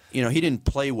 You know, he didn't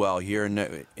play well here, and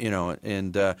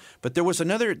but there was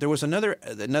another.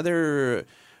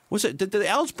 Was it? Did the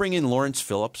Owls bring in Lawrence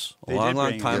Phillips a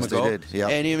long time ago? They did. Yeah.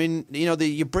 And I mean,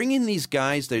 you bring in these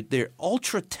guys. They're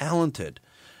ultra talented,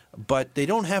 but they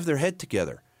don't have their head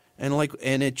together. And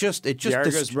it just.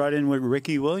 Yargo's brought in with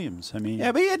Ricky Williams. I mean,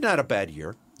 yeah, but he had not a bad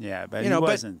year. Yeah, but he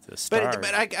wasn't a star.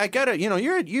 But I gotta.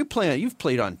 You've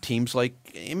played on teams like.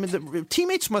 I mean, the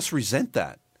teammates must resent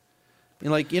that.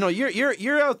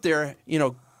 You're out there,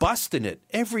 busting it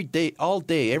every day, all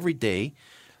day, every day,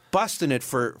 busting it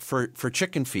for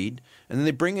chicken feed, and then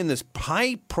they bring in this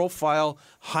high-profile,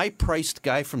 high-priced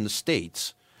guy from the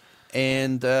States,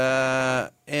 and they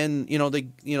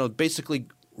basically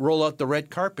roll out the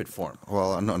red carpet for him.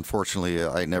 Well, unfortunately,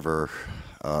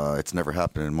 it's never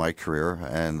happened in my career,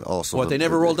 and also they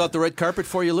never rolled out the red carpet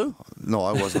for you, Lou? No,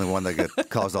 I wasn't the one that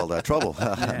caused all that trouble.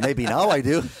 Maybe now I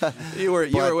do. You were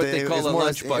what they call a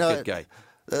lunch bucket guy.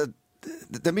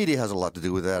 The media has a lot to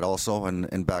do with that also,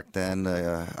 and back then,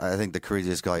 I think the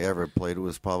craziest guy I ever played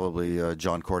was probably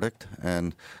John Cordick,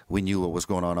 and we knew what was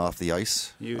going on off the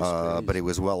ice, but it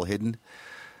was well hidden.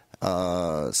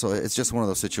 So it's just one of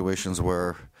those situations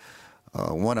where,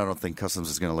 one, I don't think Customs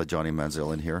is going to let Johnny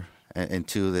Manziel in here. And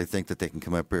two, they think that they can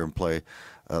come up here and play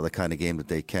the kind of game that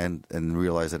they can and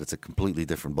realize that it's a completely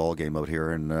different ball game out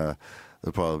here, and they'll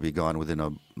probably be gone within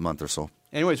a month or so.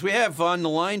 Anyways, we have on the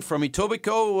line from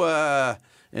Etobicoke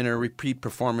in a repeat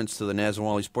performance to the Naz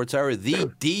Wally Sports Hour,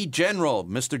 the D General.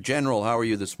 Mr. General, how are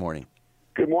you this morning?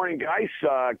 Good morning, guys.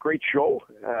 Great show.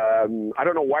 I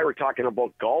don't know why we're talking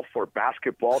about golf or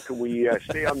basketball. Can we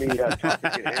stay on the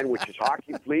topic at hand, which is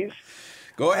hockey, please?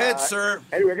 Go ahead, sir.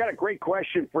 Anyway, I got a great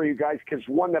question for you guys, because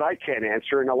one that I can't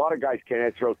answer, and a lot of guys can't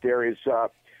answer out there, is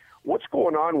what's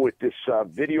going on with this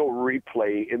video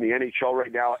replay in the NHL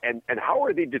right now, and how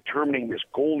are they determining this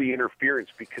goalie interference?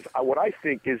 Because what I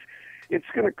think is it's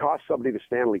going to cost somebody the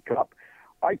Stanley Cup.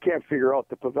 I can't figure out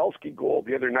the Pavelski goal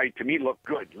the other night. To me, looked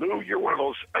good. Lou, you're one of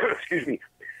those,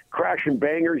 crash and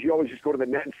bangers. You always just go to the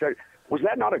net and say, was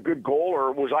that not a good goal,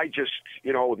 or was I just,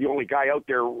 the only guy out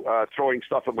there throwing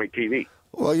stuff at my TV?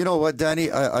 Well, you know what, Danny?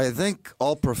 I think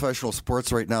all professional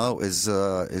sports right now is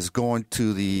going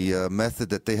to the method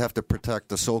that they have to protect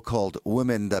the so-called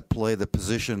women that play the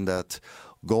position that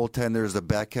goaltenders, the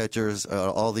back catchers,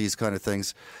 all these kind of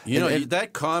things. That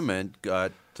comment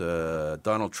got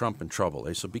Donald Trump in trouble,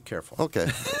 so be careful. Okay.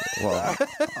 Well,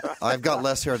 I've got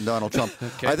less hair than Donald Trump.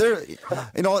 Okay.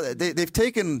 They've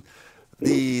taken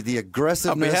the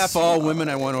aggressiveness. On behalf of all women,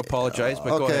 I want to apologize.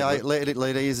 But go ahead.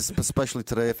 Ladies, especially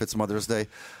today, if it's Mother's Day,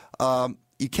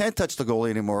 you can't touch the goalie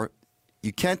anymore.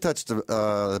 You can't touch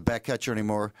the back catcher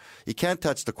anymore. You can't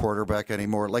touch the quarterback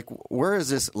anymore. Like, where is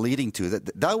this leading to?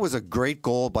 That was a great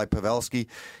goal by Pavelski.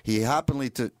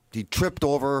 He tripped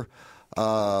over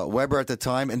Weber at the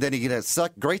time, and then he had a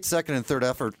great second and third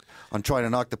effort on trying to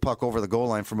knock the puck over the goal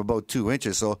line from about 2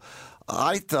 inches. So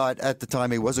I thought at the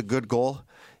time it was a good goal.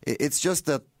 It's just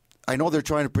that I know they're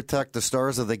trying to protect the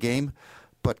stars of the game,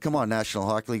 but come on, National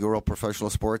Hockey League or all professional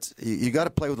sports, you got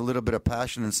to play with a little bit of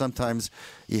passion, and sometimes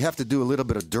you have to do a little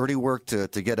bit of dirty work to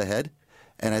get ahead.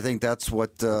 And I think that's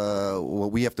what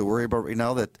we have to worry about right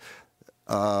now, that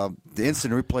the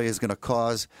instant replay is going to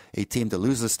cause a team to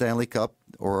lose the Stanley Cup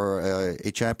or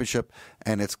a championship,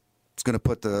 and it's going to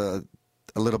put a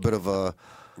little bit of a...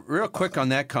 Real quick on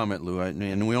that comment, Lou,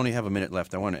 and we only have a minute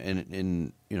left. I want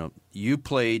to, you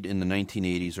played in the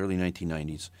 1980s, early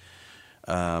 1990s.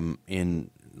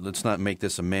 Let's not make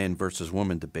this a man versus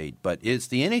woman debate, but is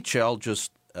the NHL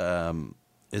just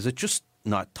is it just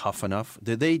not tough enough?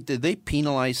 Did they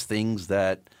penalize things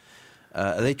that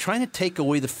Are they trying to take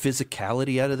away the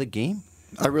physicality out of the game?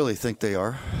 I really think they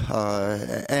are.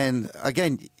 And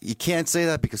again, you can't say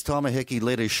that because Tom Hickey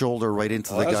laid his shoulder right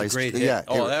into the that was guy's. a great hit. Yeah,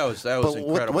 that was but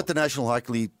incredible. What the National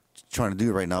Hockey League trying to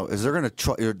do right now is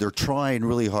they're trying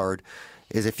really hard.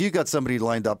 Is if you got somebody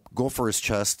lined up, go for his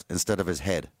chest instead of his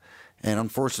head. And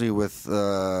unfortunately, with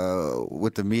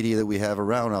the media that we have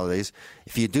around nowadays,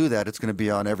 if you do that, it's going to be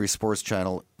on every sports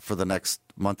channel for the next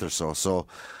month or so. So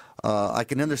I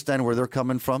can understand where they're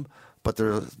coming from, but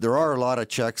there are a lot of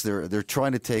checks. They're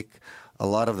trying to take a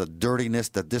lot of the dirtiness,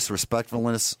 the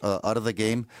disrespectfulness out of the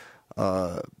game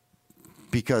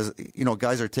because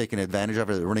guys are taking advantage of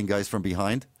it. They're running guys from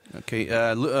behind. Okay,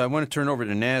 I want to turn over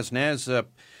to Naz. Naz,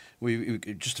 we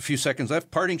just a few seconds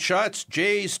left. Parting shots,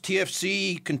 Jays,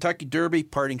 TFC, Kentucky Derby,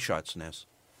 parting shots, Naz.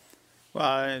 Well,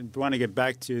 I want to get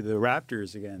back to the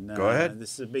Raptors again. Go ahead.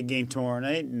 This is a big game tomorrow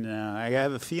night, and I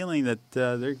have a feeling that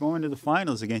they're going to the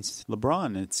finals against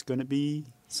LeBron. It's going to be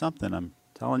something. I'm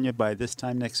telling you, by this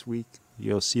time next week,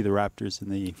 you'll see the Raptors in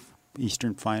the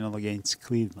Eastern Final against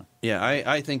Cleveland. Yeah,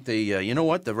 I think they. You know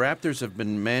what? The Raptors have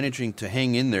been managing to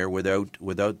hang in there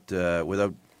without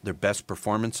their best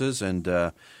performances, and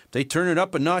they turn it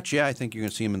up a notch. Yeah, I think you're going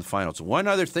to see them in the finals. One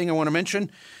other thing I want to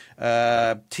mention: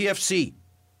 TFC.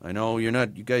 I know you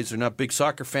guys are not big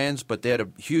soccer fans, but they had a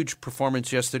huge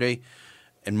performance yesterday,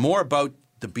 and more about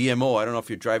the BMO. I don't know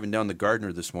if you're driving down the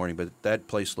Gardiner this morning, but that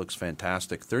place looks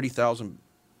fantastic. 30,000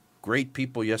 great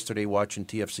people yesterday watching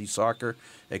TFC soccer.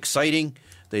 Exciting.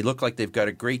 They look like they've got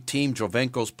a great team.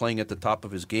 Jovenko's playing at the top of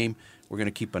his game. We're going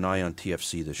to keep an eye on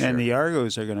TFC this year. And the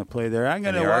Argos are going to play there. I'm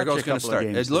going to watch a couple of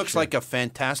games. It looks like a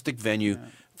fantastic venue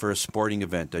for a sporting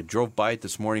event. I drove by it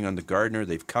this morning on the Gardiner.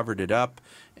 They've covered it up.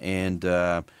 And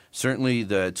certainly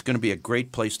it's going to be a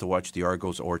great place to watch the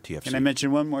Argos or TFC. Can I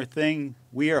mention one more thing?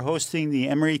 We are hosting the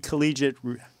Emory Collegiate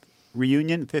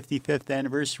Reunion 55th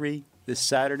anniversary this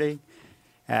Saturday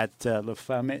at the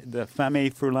Femme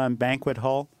Furlan Banquet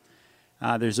Hall.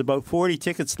 There's about 40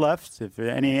 tickets left. If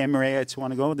any Emoryites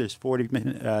want to go, there's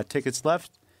 40 tickets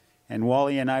left. And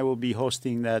Wally and I will be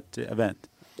hosting that event.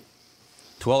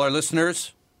 To all our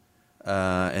listeners,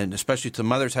 and especially to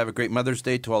mothers, have a great Mother's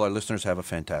Day. To all our listeners, have a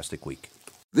fantastic week.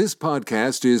 This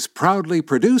podcast is proudly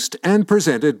produced and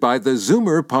presented by the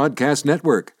Zoomer Podcast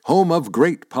Network, home of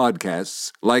great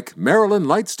podcasts like Marilyn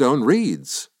Lightstone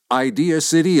Reads, Idea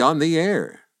City on the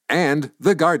Air, and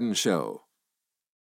The Garden Show.